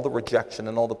circumstances and all the rejection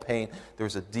and all the pain,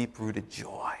 there's a deep-rooted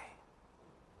joy,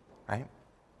 right?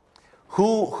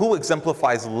 Who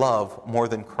exemplifies love more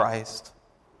than Christ?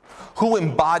 Who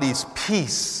embodies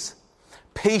peace,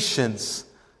 patience,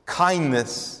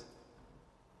 kindness,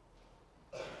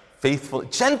 faithful,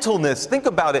 gentleness? Think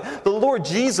about it. The Lord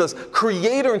Jesus,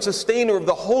 creator and sustainer of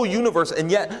the whole universe,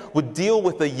 and yet would deal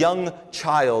with a young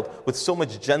child with so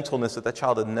much gentleness that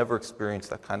child had never experienced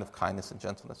that kind of kindness and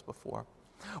gentleness before.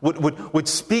 Would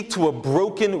speak to a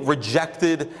broken,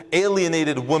 rejected,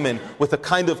 alienated woman with a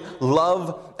kind of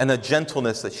love and a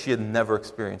gentleness that she had never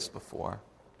experienced before.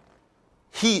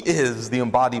 He is the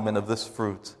embodiment of this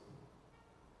fruit.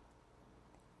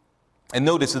 And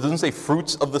notice, it doesn't say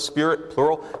fruits of the Spirit,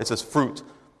 plural. It says fruit,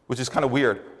 which is kind of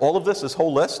weird. All of this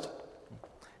whole list,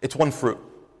 it's one fruit.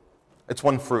 It's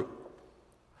one fruit.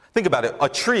 Think about it. A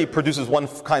tree produces one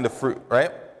kind of fruit,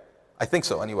 right? I think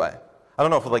so, anyway. I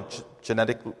don't know if it's like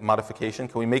genetic modification.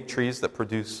 Can we make trees that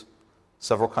produce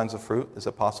several kinds of fruit? Is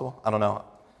it possible? I don't know.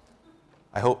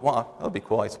 I hope, well, that would be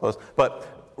cool, I suppose. But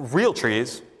real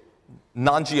trees,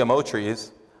 non-GMO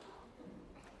trees,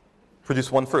 produce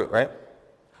one fruit, right?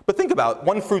 But think about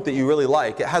one fruit that you really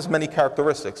like. It has many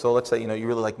characteristics. So let's say, you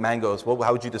really like mangoes. Well,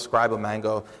 how would you describe a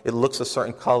mango? It looks a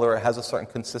certain color. It has a certain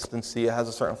consistency. It has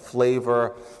a certain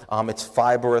flavor. It's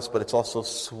fibrous, but it's also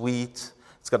sweet.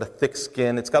 It's got a thick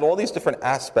skin. It's got all these different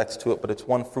aspects to it, but it's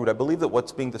one fruit. I believe that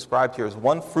what's being described here is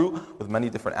one fruit with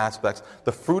many different aspects.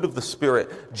 The fruit of the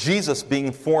Spirit, Jesus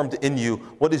being formed in you.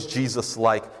 What is Jesus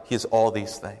like? He is all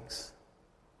these things.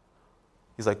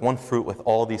 He's like one fruit with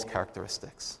all these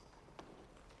characteristics.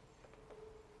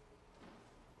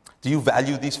 Do you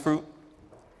value these fruit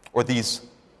or these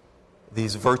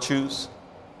virtues?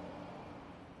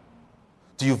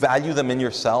 Do you value them in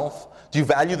yourself? Do you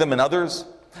value them in others?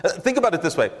 Think about it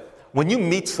this way. When you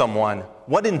meet someone,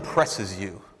 what impresses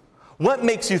you? What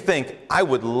makes you think, I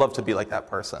would love to be like that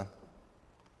person?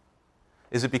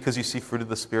 Is it because you see fruit of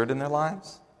the Spirit in their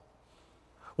lives?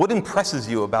 What impresses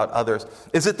you about others?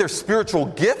 Is it their spiritual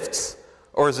gifts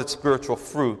or is it spiritual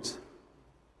fruit?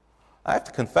 I have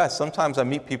to confess, sometimes I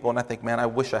meet people and I think, man, I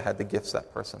wish I had the gifts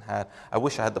that person had. I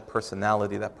wish I had the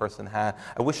personality that person had.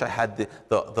 I wish I had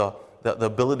the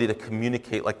ability to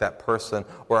communicate like that person.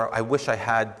 Or I wish I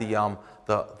had the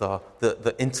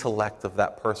intellect of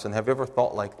that person. Have you ever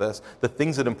thought like this? The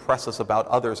things that impress us about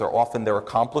others are often their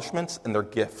accomplishments and their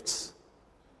gifts.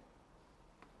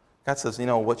 God says,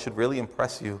 what should really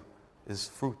impress you is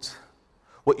fruit.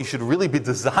 What you should really be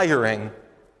desiring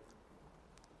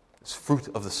is fruit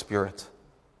of the Spirit.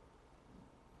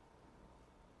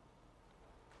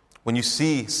 When you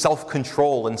see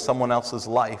self-control in someone else's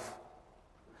life,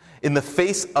 in the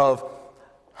face of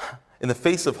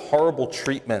horrible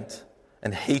treatment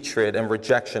and hatred and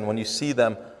rejection, when you see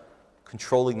them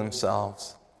controlling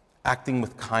themselves, acting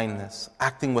with kindness,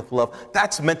 acting with love,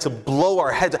 that's meant to blow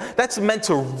our heads. That's meant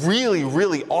to really,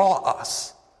 really awe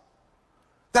us.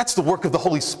 That's the work of the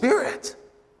Holy Spirit.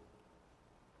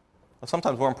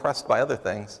 Sometimes we're impressed by other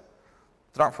things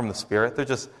that aren't from the Spirit. They're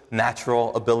just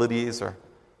natural abilities, or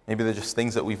maybe they're just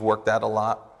things that we've worked at a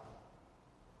lot.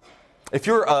 If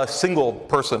you're a single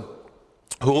person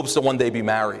who hopes to one day be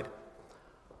married,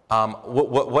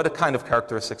 what kind of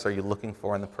characteristics are you looking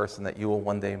for in the person that you will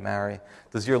one day marry?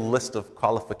 Does your list of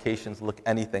qualifications look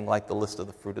anything like the list of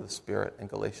the fruit of the Spirit in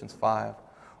Galatians 5?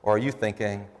 Or are you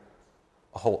thinking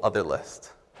a whole other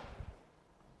list?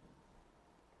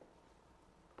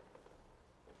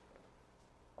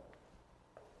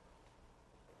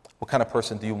 What kind of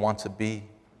person do you want to be?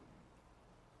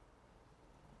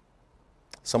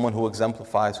 Someone who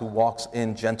exemplifies, who walks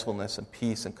in gentleness and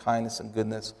peace and kindness and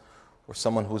goodness, or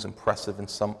someone who is impressive in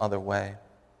some other way?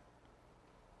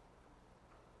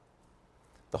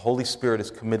 The Holy Spirit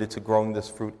is committed to growing this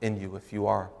fruit in you if you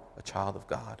are a child of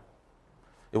God.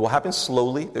 It will happen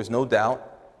slowly, there's no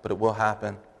doubt, but it will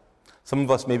happen. Some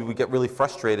of us, maybe we get really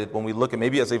frustrated when we look at,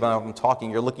 maybe as I'm talking,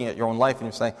 you're looking at your own life and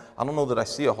you're saying, I don't know that I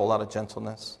see a whole lot of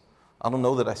gentleness. I don't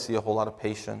know that I see a whole lot of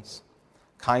patience.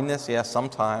 Kindness, yes,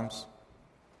 sometimes.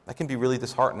 That can be really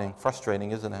disheartening,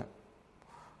 frustrating, isn't it?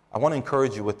 I want to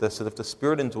encourage you with this, that if the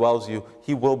Spirit indwells you,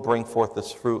 He will bring forth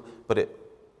this fruit, but it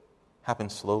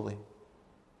happens slowly.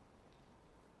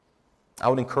 I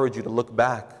would encourage you to look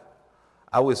back.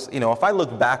 If I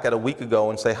look back at a week ago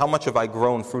and say, how much have I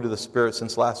grown fruit of the Spirit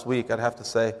since last week? I'd have to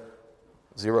say,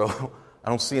 0. I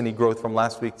don't see any growth from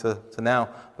last week to now.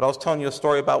 But I was telling you a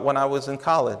story about when I was in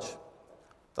college.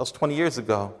 That was 20 years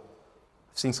ago.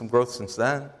 I've seen some growth since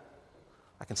then.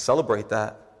 I can celebrate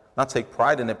that. Not take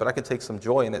pride in it, but I can take some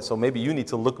joy in it. So maybe you need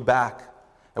to look back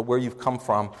at where you've come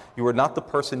from. You are not the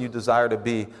person you desire to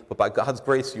be, but by God's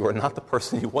grace, you are not the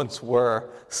person you once were.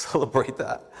 Celebrate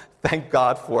that. Thank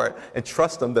God for it. And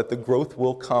trust Him that the growth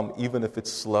will come, even if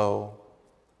it's slow.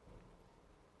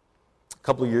 A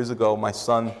couple of years ago, my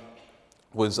son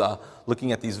was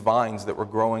looking at these vines that were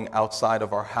growing outside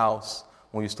of our house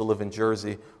when we used to live in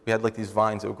Jersey. We had like these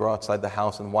vines that would grow outside the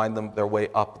house and wind their way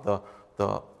up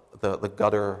the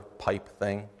gutter pipe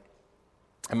thing.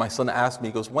 And my son asked me,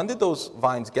 he goes, when did those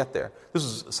vines get there? This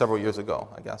was several years ago,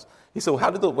 I guess. He said,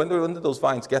 well, when did those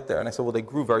vines get there? And I said, well, they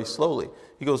grew very slowly.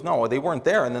 He goes, no, they weren't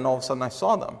there, and then all of a sudden I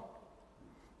saw them.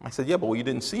 I said, yeah, but what you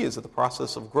didn't see is that the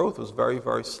process of growth was very,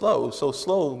 very slow. It was so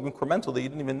slow, incremental, that you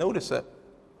didn't even notice it.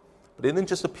 But it didn't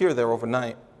just appear there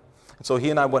overnight. And so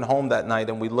he and I went home that night,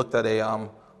 and we looked at a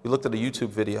YouTube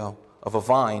video of a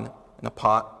vine in a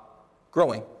pot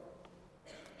growing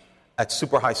at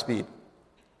super high speed,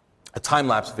 a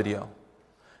time-lapse video.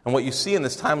 And what you see in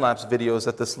this time-lapse video is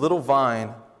that this little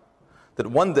vine that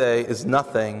one day is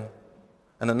nothing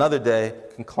and another day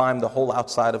can climb the whole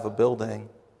outside of a building,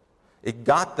 it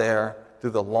got there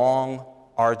through the long,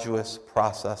 arduous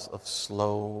process of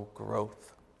slow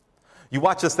growth. You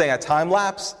watch this thing at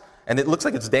time-lapse, and it looks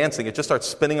like it's dancing. It just starts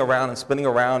spinning around and spinning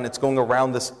around. It's going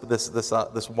around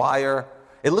this wire.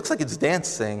 It looks like it's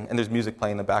dancing, and there's music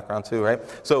playing in the background too, right?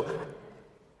 So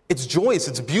it's joyous,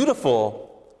 it's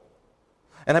beautiful.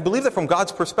 And I believe that from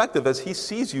God's perspective, as He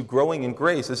sees you growing in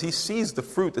grace, as He sees the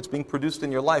fruit that's being produced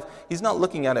in your life, He's not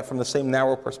looking at it from the same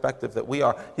narrow perspective that we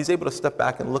are. He's able to step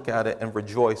back and look at it and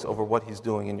rejoice over what He's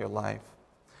doing in your life.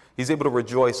 He's able to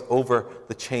rejoice over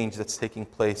the change that's taking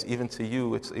place. Even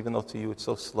though to you it's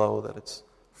so slow that it's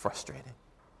frustrating.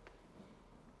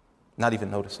 Not even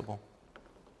noticeable.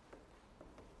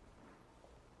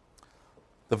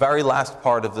 The very last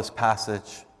part of this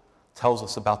passage tells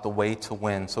us about the way to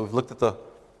win. So we've looked at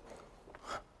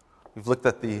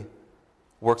the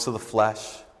works of the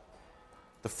flesh,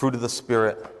 the fruit of the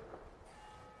Spirit.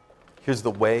 Here's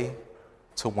the way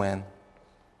to win.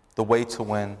 The way to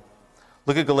win.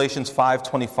 Look at Galatians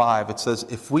 5:25. It says,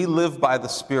 if we live by the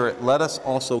Spirit, let us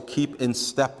also keep in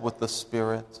step with the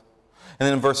Spirit. And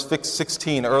then in verse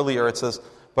 16 earlier it says,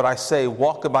 but I say,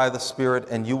 walk by the Spirit,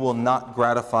 and you will not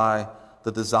gratify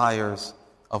the desires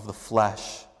of the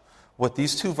flesh. What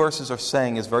these two verses are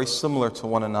saying is very similar to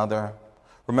one another.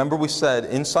 Remember, we said,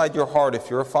 inside your heart, if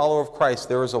you're a follower of Christ,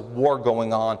 there is a war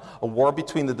going on, a war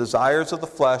between the desires of the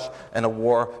flesh and a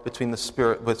war between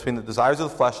the desires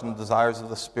of the flesh and the desires of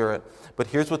the Spirit. But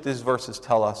here's what these verses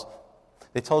tell us.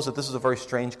 They tell us that this is a very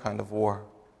strange kind of war.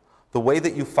 The way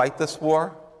that you fight this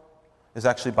war is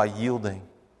actually by yielding.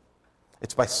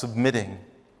 It's by submitting.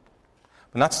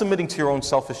 But not submitting to your own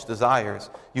selfish desires.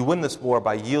 You win this war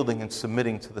by yielding and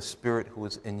submitting to the Spirit who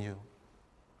is in you.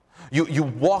 You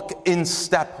walk in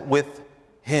step with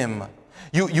Him.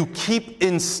 You keep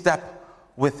in step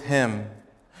with Him.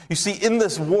 You see, in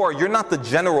this war, you're not the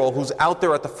general who's out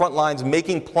there at the front lines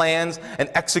making plans and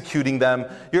executing them.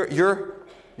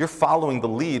 You're following the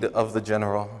lead of the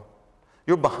general.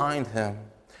 You're behind him.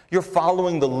 You're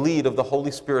following the lead of the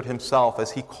Holy Spirit Himself as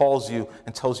He calls you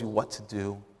and tells you what to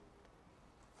do,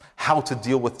 how to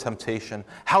deal with temptation,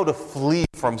 how to flee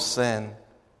from sin.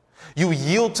 You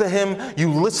yield to Him,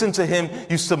 you listen to Him,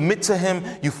 you submit to Him,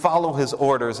 you follow His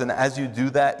orders, and as you do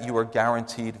that, you are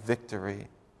guaranteed victory.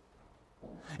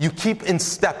 You keep in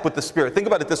step with the Spirit. Think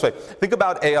about it this way. Think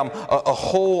about a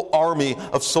whole army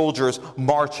of soldiers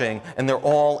marching, and they're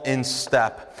all in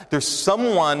step. There's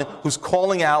someone who's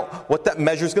calling out what that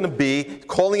measure is going to be,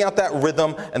 calling out that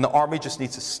rhythm, and the army just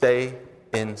needs to stay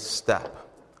in step.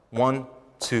 1,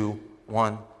 2,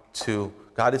 1, 2.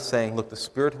 God is saying, look, the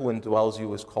Spirit who indwells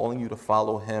you is calling you to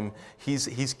follow Him.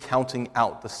 He's counting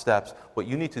out the steps. What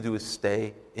you need to do is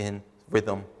stay in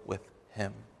rhythm with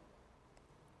Him.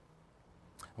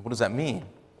 And what does that mean?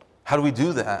 How do we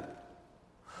do that?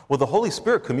 Well, the Holy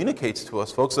Spirit communicates to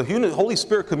us, folks. The Holy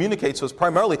Spirit communicates to us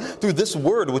primarily through this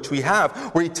word which we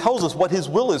have, where He tells us what His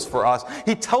will is for us.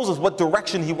 He tells us what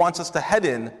direction He wants us to head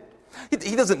in.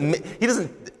 He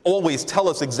doesn't always tell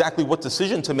us exactly what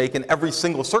decision to make in every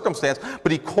single circumstance,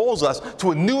 but He calls us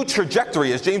to a new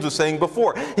trajectory, as James was saying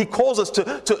before. He calls us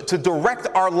to direct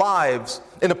our lives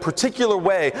in a particular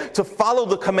way, to follow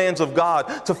the commands of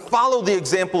God, to follow the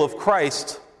example of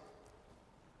Christ.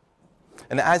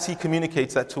 And as He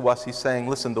communicates that to us, He's saying,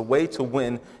 listen, the way to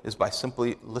win is by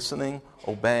simply listening,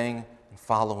 obeying, and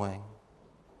following.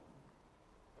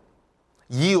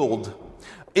 Yield.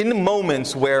 In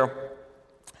moments where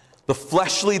the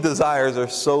fleshly desires are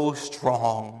so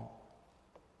strong,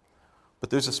 but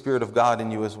there's a Spirit of God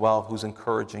in you as well who's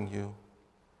encouraging you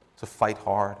to fight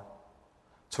hard,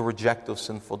 to reject those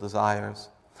sinful desires.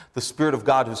 The Spirit of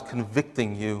God who's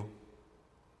convicting you.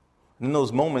 And in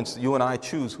those moments, you and I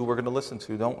choose who we're going to listen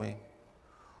to, don't we?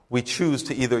 We choose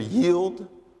to either yield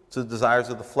to the desires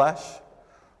of the flesh,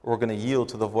 or we're going to yield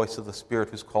to the voice of the Spirit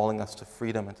who's calling us to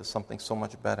freedom and to something so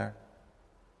much better.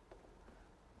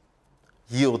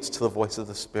 Yield to the voice of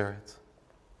the Spirit.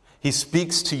 He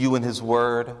speaks to you in His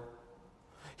Word.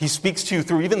 He speaks to you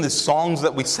through even the songs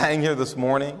that we sang here this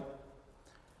morning.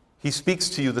 He speaks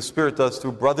to you, the Spirit does,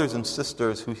 through brothers and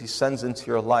sisters who He sends into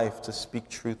your life to speak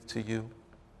truth to you.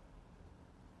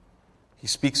 He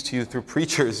speaks to you through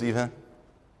preachers even.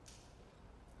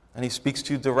 And He speaks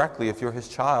to you directly if you're His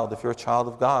child, if you're a child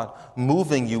of God,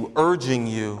 moving you, urging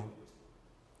you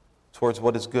towards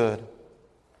what is good.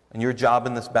 And your job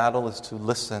in this battle is to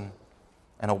listen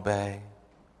and obey,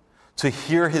 to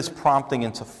hear His prompting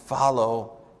and to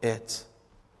follow it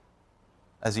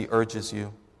as He urges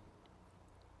you.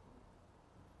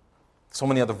 So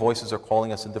many other voices are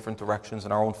calling us in different directions,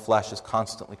 and our own flesh is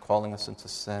constantly calling us into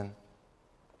sin.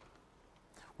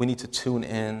 We need to tune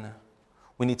in.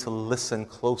 We need to listen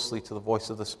closely to the voice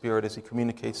of the Spirit as He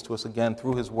communicates to us again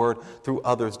through His Word, through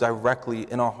others, directly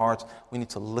in our hearts. We need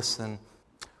to listen.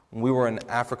 When we were in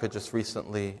Africa just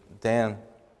recently, Dan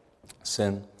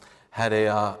Sin had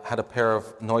a pair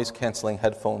of noise-canceling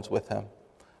headphones with him.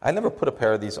 I never put a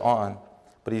pair of these on,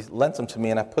 but he lent them to me,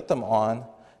 and I put them on,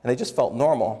 and they just felt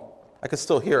normal. I could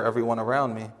still hear everyone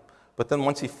around me. But then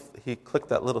once he clicked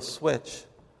that little switch,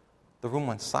 the room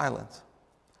went silent.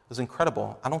 It was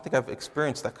incredible. I don't think I've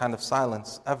experienced that kind of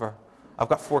silence ever. I've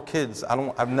got 4 kids. I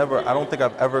don't think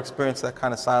I've ever experienced that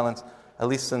kind of silence, at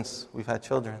least since we've had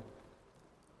children.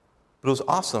 But it was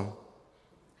awesome.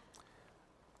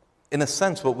 In a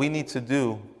sense, what we need to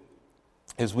do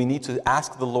is we need to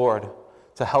ask the Lord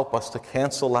to help us to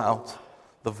cancel out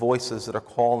the voices that are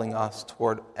calling us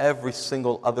toward every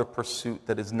single other pursuit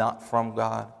that is not from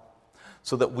God,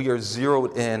 so that we are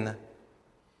zeroed in,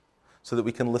 so that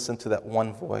we can listen to that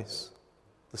one voice,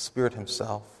 the Spirit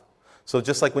himself. So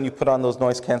just like when you put on those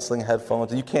noise-canceling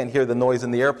headphones, and you can't hear the noise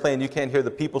in the airplane, you can't hear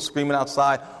the people screaming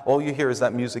outside, all you hear is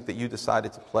that music that you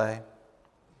decided to play,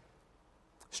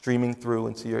 streaming through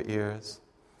into your ears.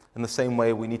 In the same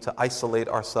way, we need to isolate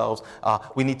ourselves.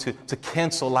 We need to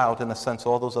cancel out, in a sense,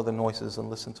 all those other noises and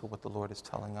listen to what the Lord is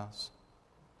telling us.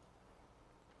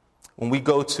 When we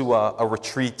go to a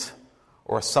retreat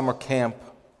or a summer camp,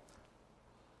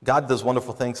 God does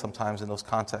wonderful things sometimes in those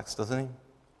contexts, doesn't he?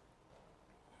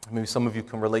 Maybe some of you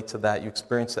can relate to that. You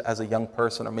experienced it as a young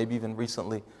person, or maybe even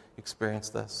recently you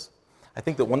experienced this. I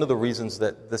think that one of the reasons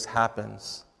that this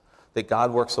happens, that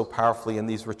God works so powerfully in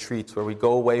these retreats where we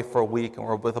go away for a week and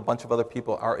we're with a bunch of other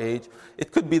people our age,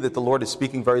 it could be that the Lord is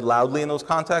speaking very loudly in those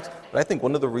contexts, but I think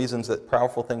one of the reasons that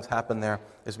powerful things happen there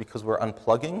is because we're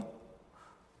unplugging,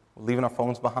 we're leaving our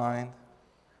phones behind,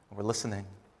 and we're listening.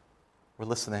 We're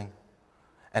listening.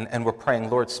 And we're praying,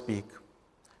 Lord, speak.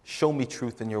 Show me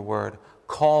truth in your word.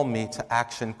 Call me to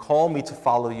action. Call me to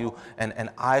follow you. And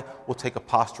I will take a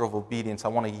posture of obedience. I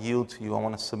want to yield to you. I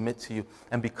want to submit to you.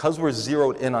 And because we're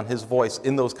zeroed in on his voice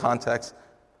in those contexts,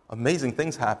 amazing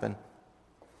things happen.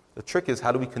 The trick is,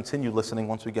 how do we continue listening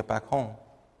once we get back home?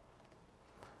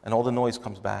 And all the noise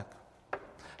comes back.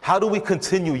 How do we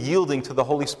continue yielding to the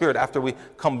Holy Spirit after we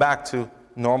come back to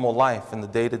normal life in the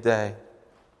day-to-day?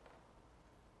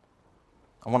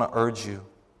 I want to urge you.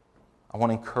 I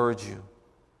want to encourage you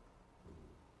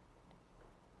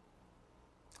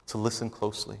to listen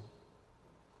closely.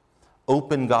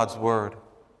 Open God's word.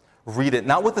 Read it,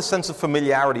 not with a sense of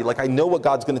familiarity, like I know what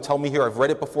God's going to tell me here, I've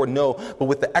read it before, no, but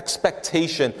with the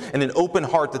expectation and an open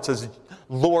heart that says,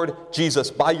 Lord Jesus,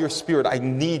 by your Spirit, I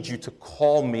need you to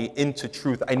call me into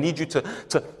truth. I need you to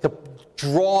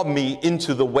draw me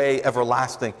into the way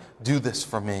everlasting. Do this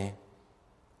for me.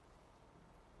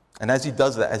 And as he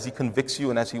does that, as he convicts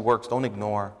you and as he works, don't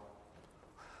ignore.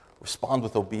 Respond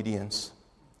with obedience.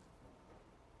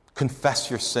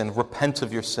 Confess your sin, repent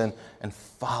of your sin, and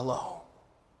follow.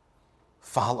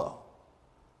 Follow.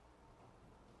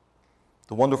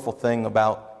 The wonderful thing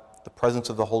about the presence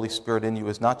of the Holy Spirit in you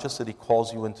is not just that he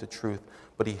calls you into truth,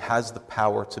 but he has the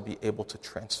power to be able to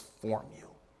transform you.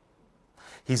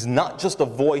 He's not just a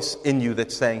voice in you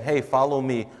that's saying, hey, follow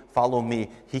me, follow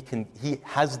me. He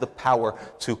has the power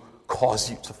to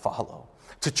cause you to follow,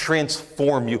 to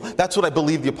transform you. That's what I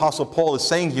believe the Apostle Paul is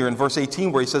saying here in verse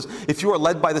 18, where he says, if you are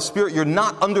led by the Spirit, you're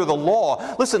not under the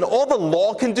law. Listen, all the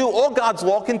law can do, all God's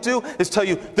law can do is tell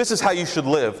you this is how you should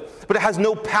live. But it has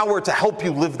no power to help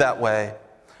you live that way.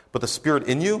 But the Spirit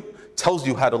in you tells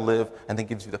you how to live and then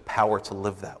gives you the power to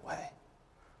live that way.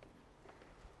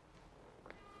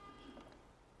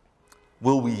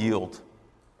 Will we yield?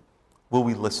 Will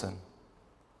we listen?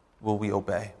 Will we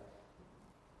obey?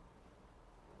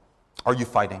 Are you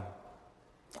fighting?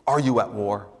 Are you at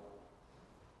war?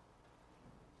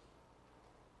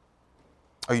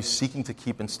 Are you seeking to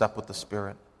keep in step with the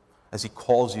Spirit as he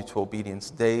calls you to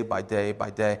obedience day by day by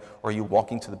day? Or are you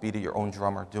walking to the beat of your own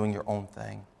drummer, doing your own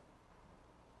thing?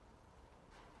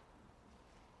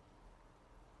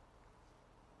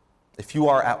 If you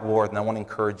are at war, then I want to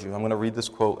encourage you. I'm going to read this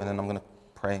quote and then I'm going to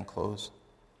pray and close.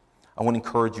 I want to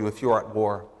encourage you, if you are at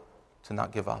war, to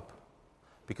not give up.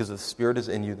 Because if the Spirit is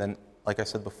in you, then, like I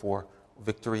said before,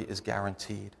 victory is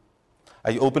guaranteed.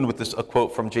 I opened with a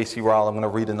quote from J.C. Ryle. I'm going to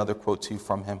read another quote to you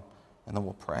from him, and then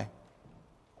we'll pray.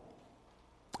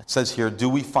 It says here, do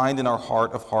we find in our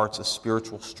heart of hearts a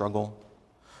spiritual struggle?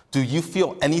 Do you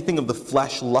feel anything of the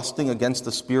flesh lusting against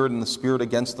the Spirit and the Spirit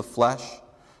against the flesh,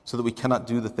 so that we cannot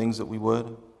do the things that we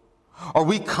would? Are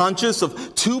we conscious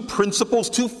of two principles,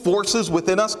 two forces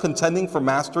within us contending for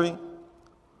mastery?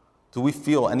 Do we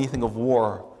feel anything of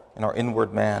war in our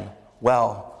inward man?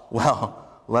 Well,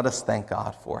 let us thank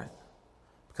God for it,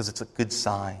 because it's a good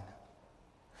sign.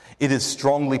 It is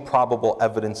strongly probable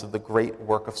evidence of the great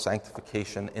work of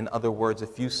sanctification. In other words,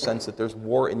 if you sense that there's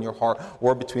war in your heart,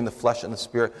 war between the flesh and the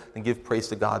Spirit, then give praise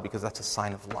to God, because that's a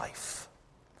sign of life.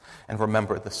 And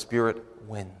remember, the Spirit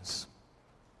wins.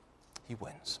 He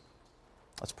wins.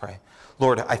 Let's pray.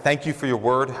 Lord, I thank you for your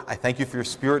word. I thank you for your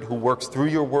Spirit who works through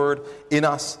your word in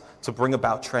us to bring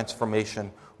about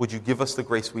transformation. Would you give us the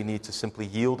grace we need to simply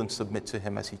yield and submit to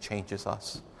him as he changes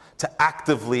us? To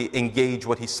actively engage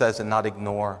what he says and not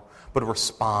ignore, but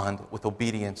respond with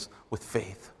obedience, with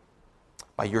faith,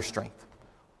 by your strength.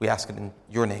 We ask it in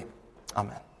your name.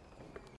 Amen.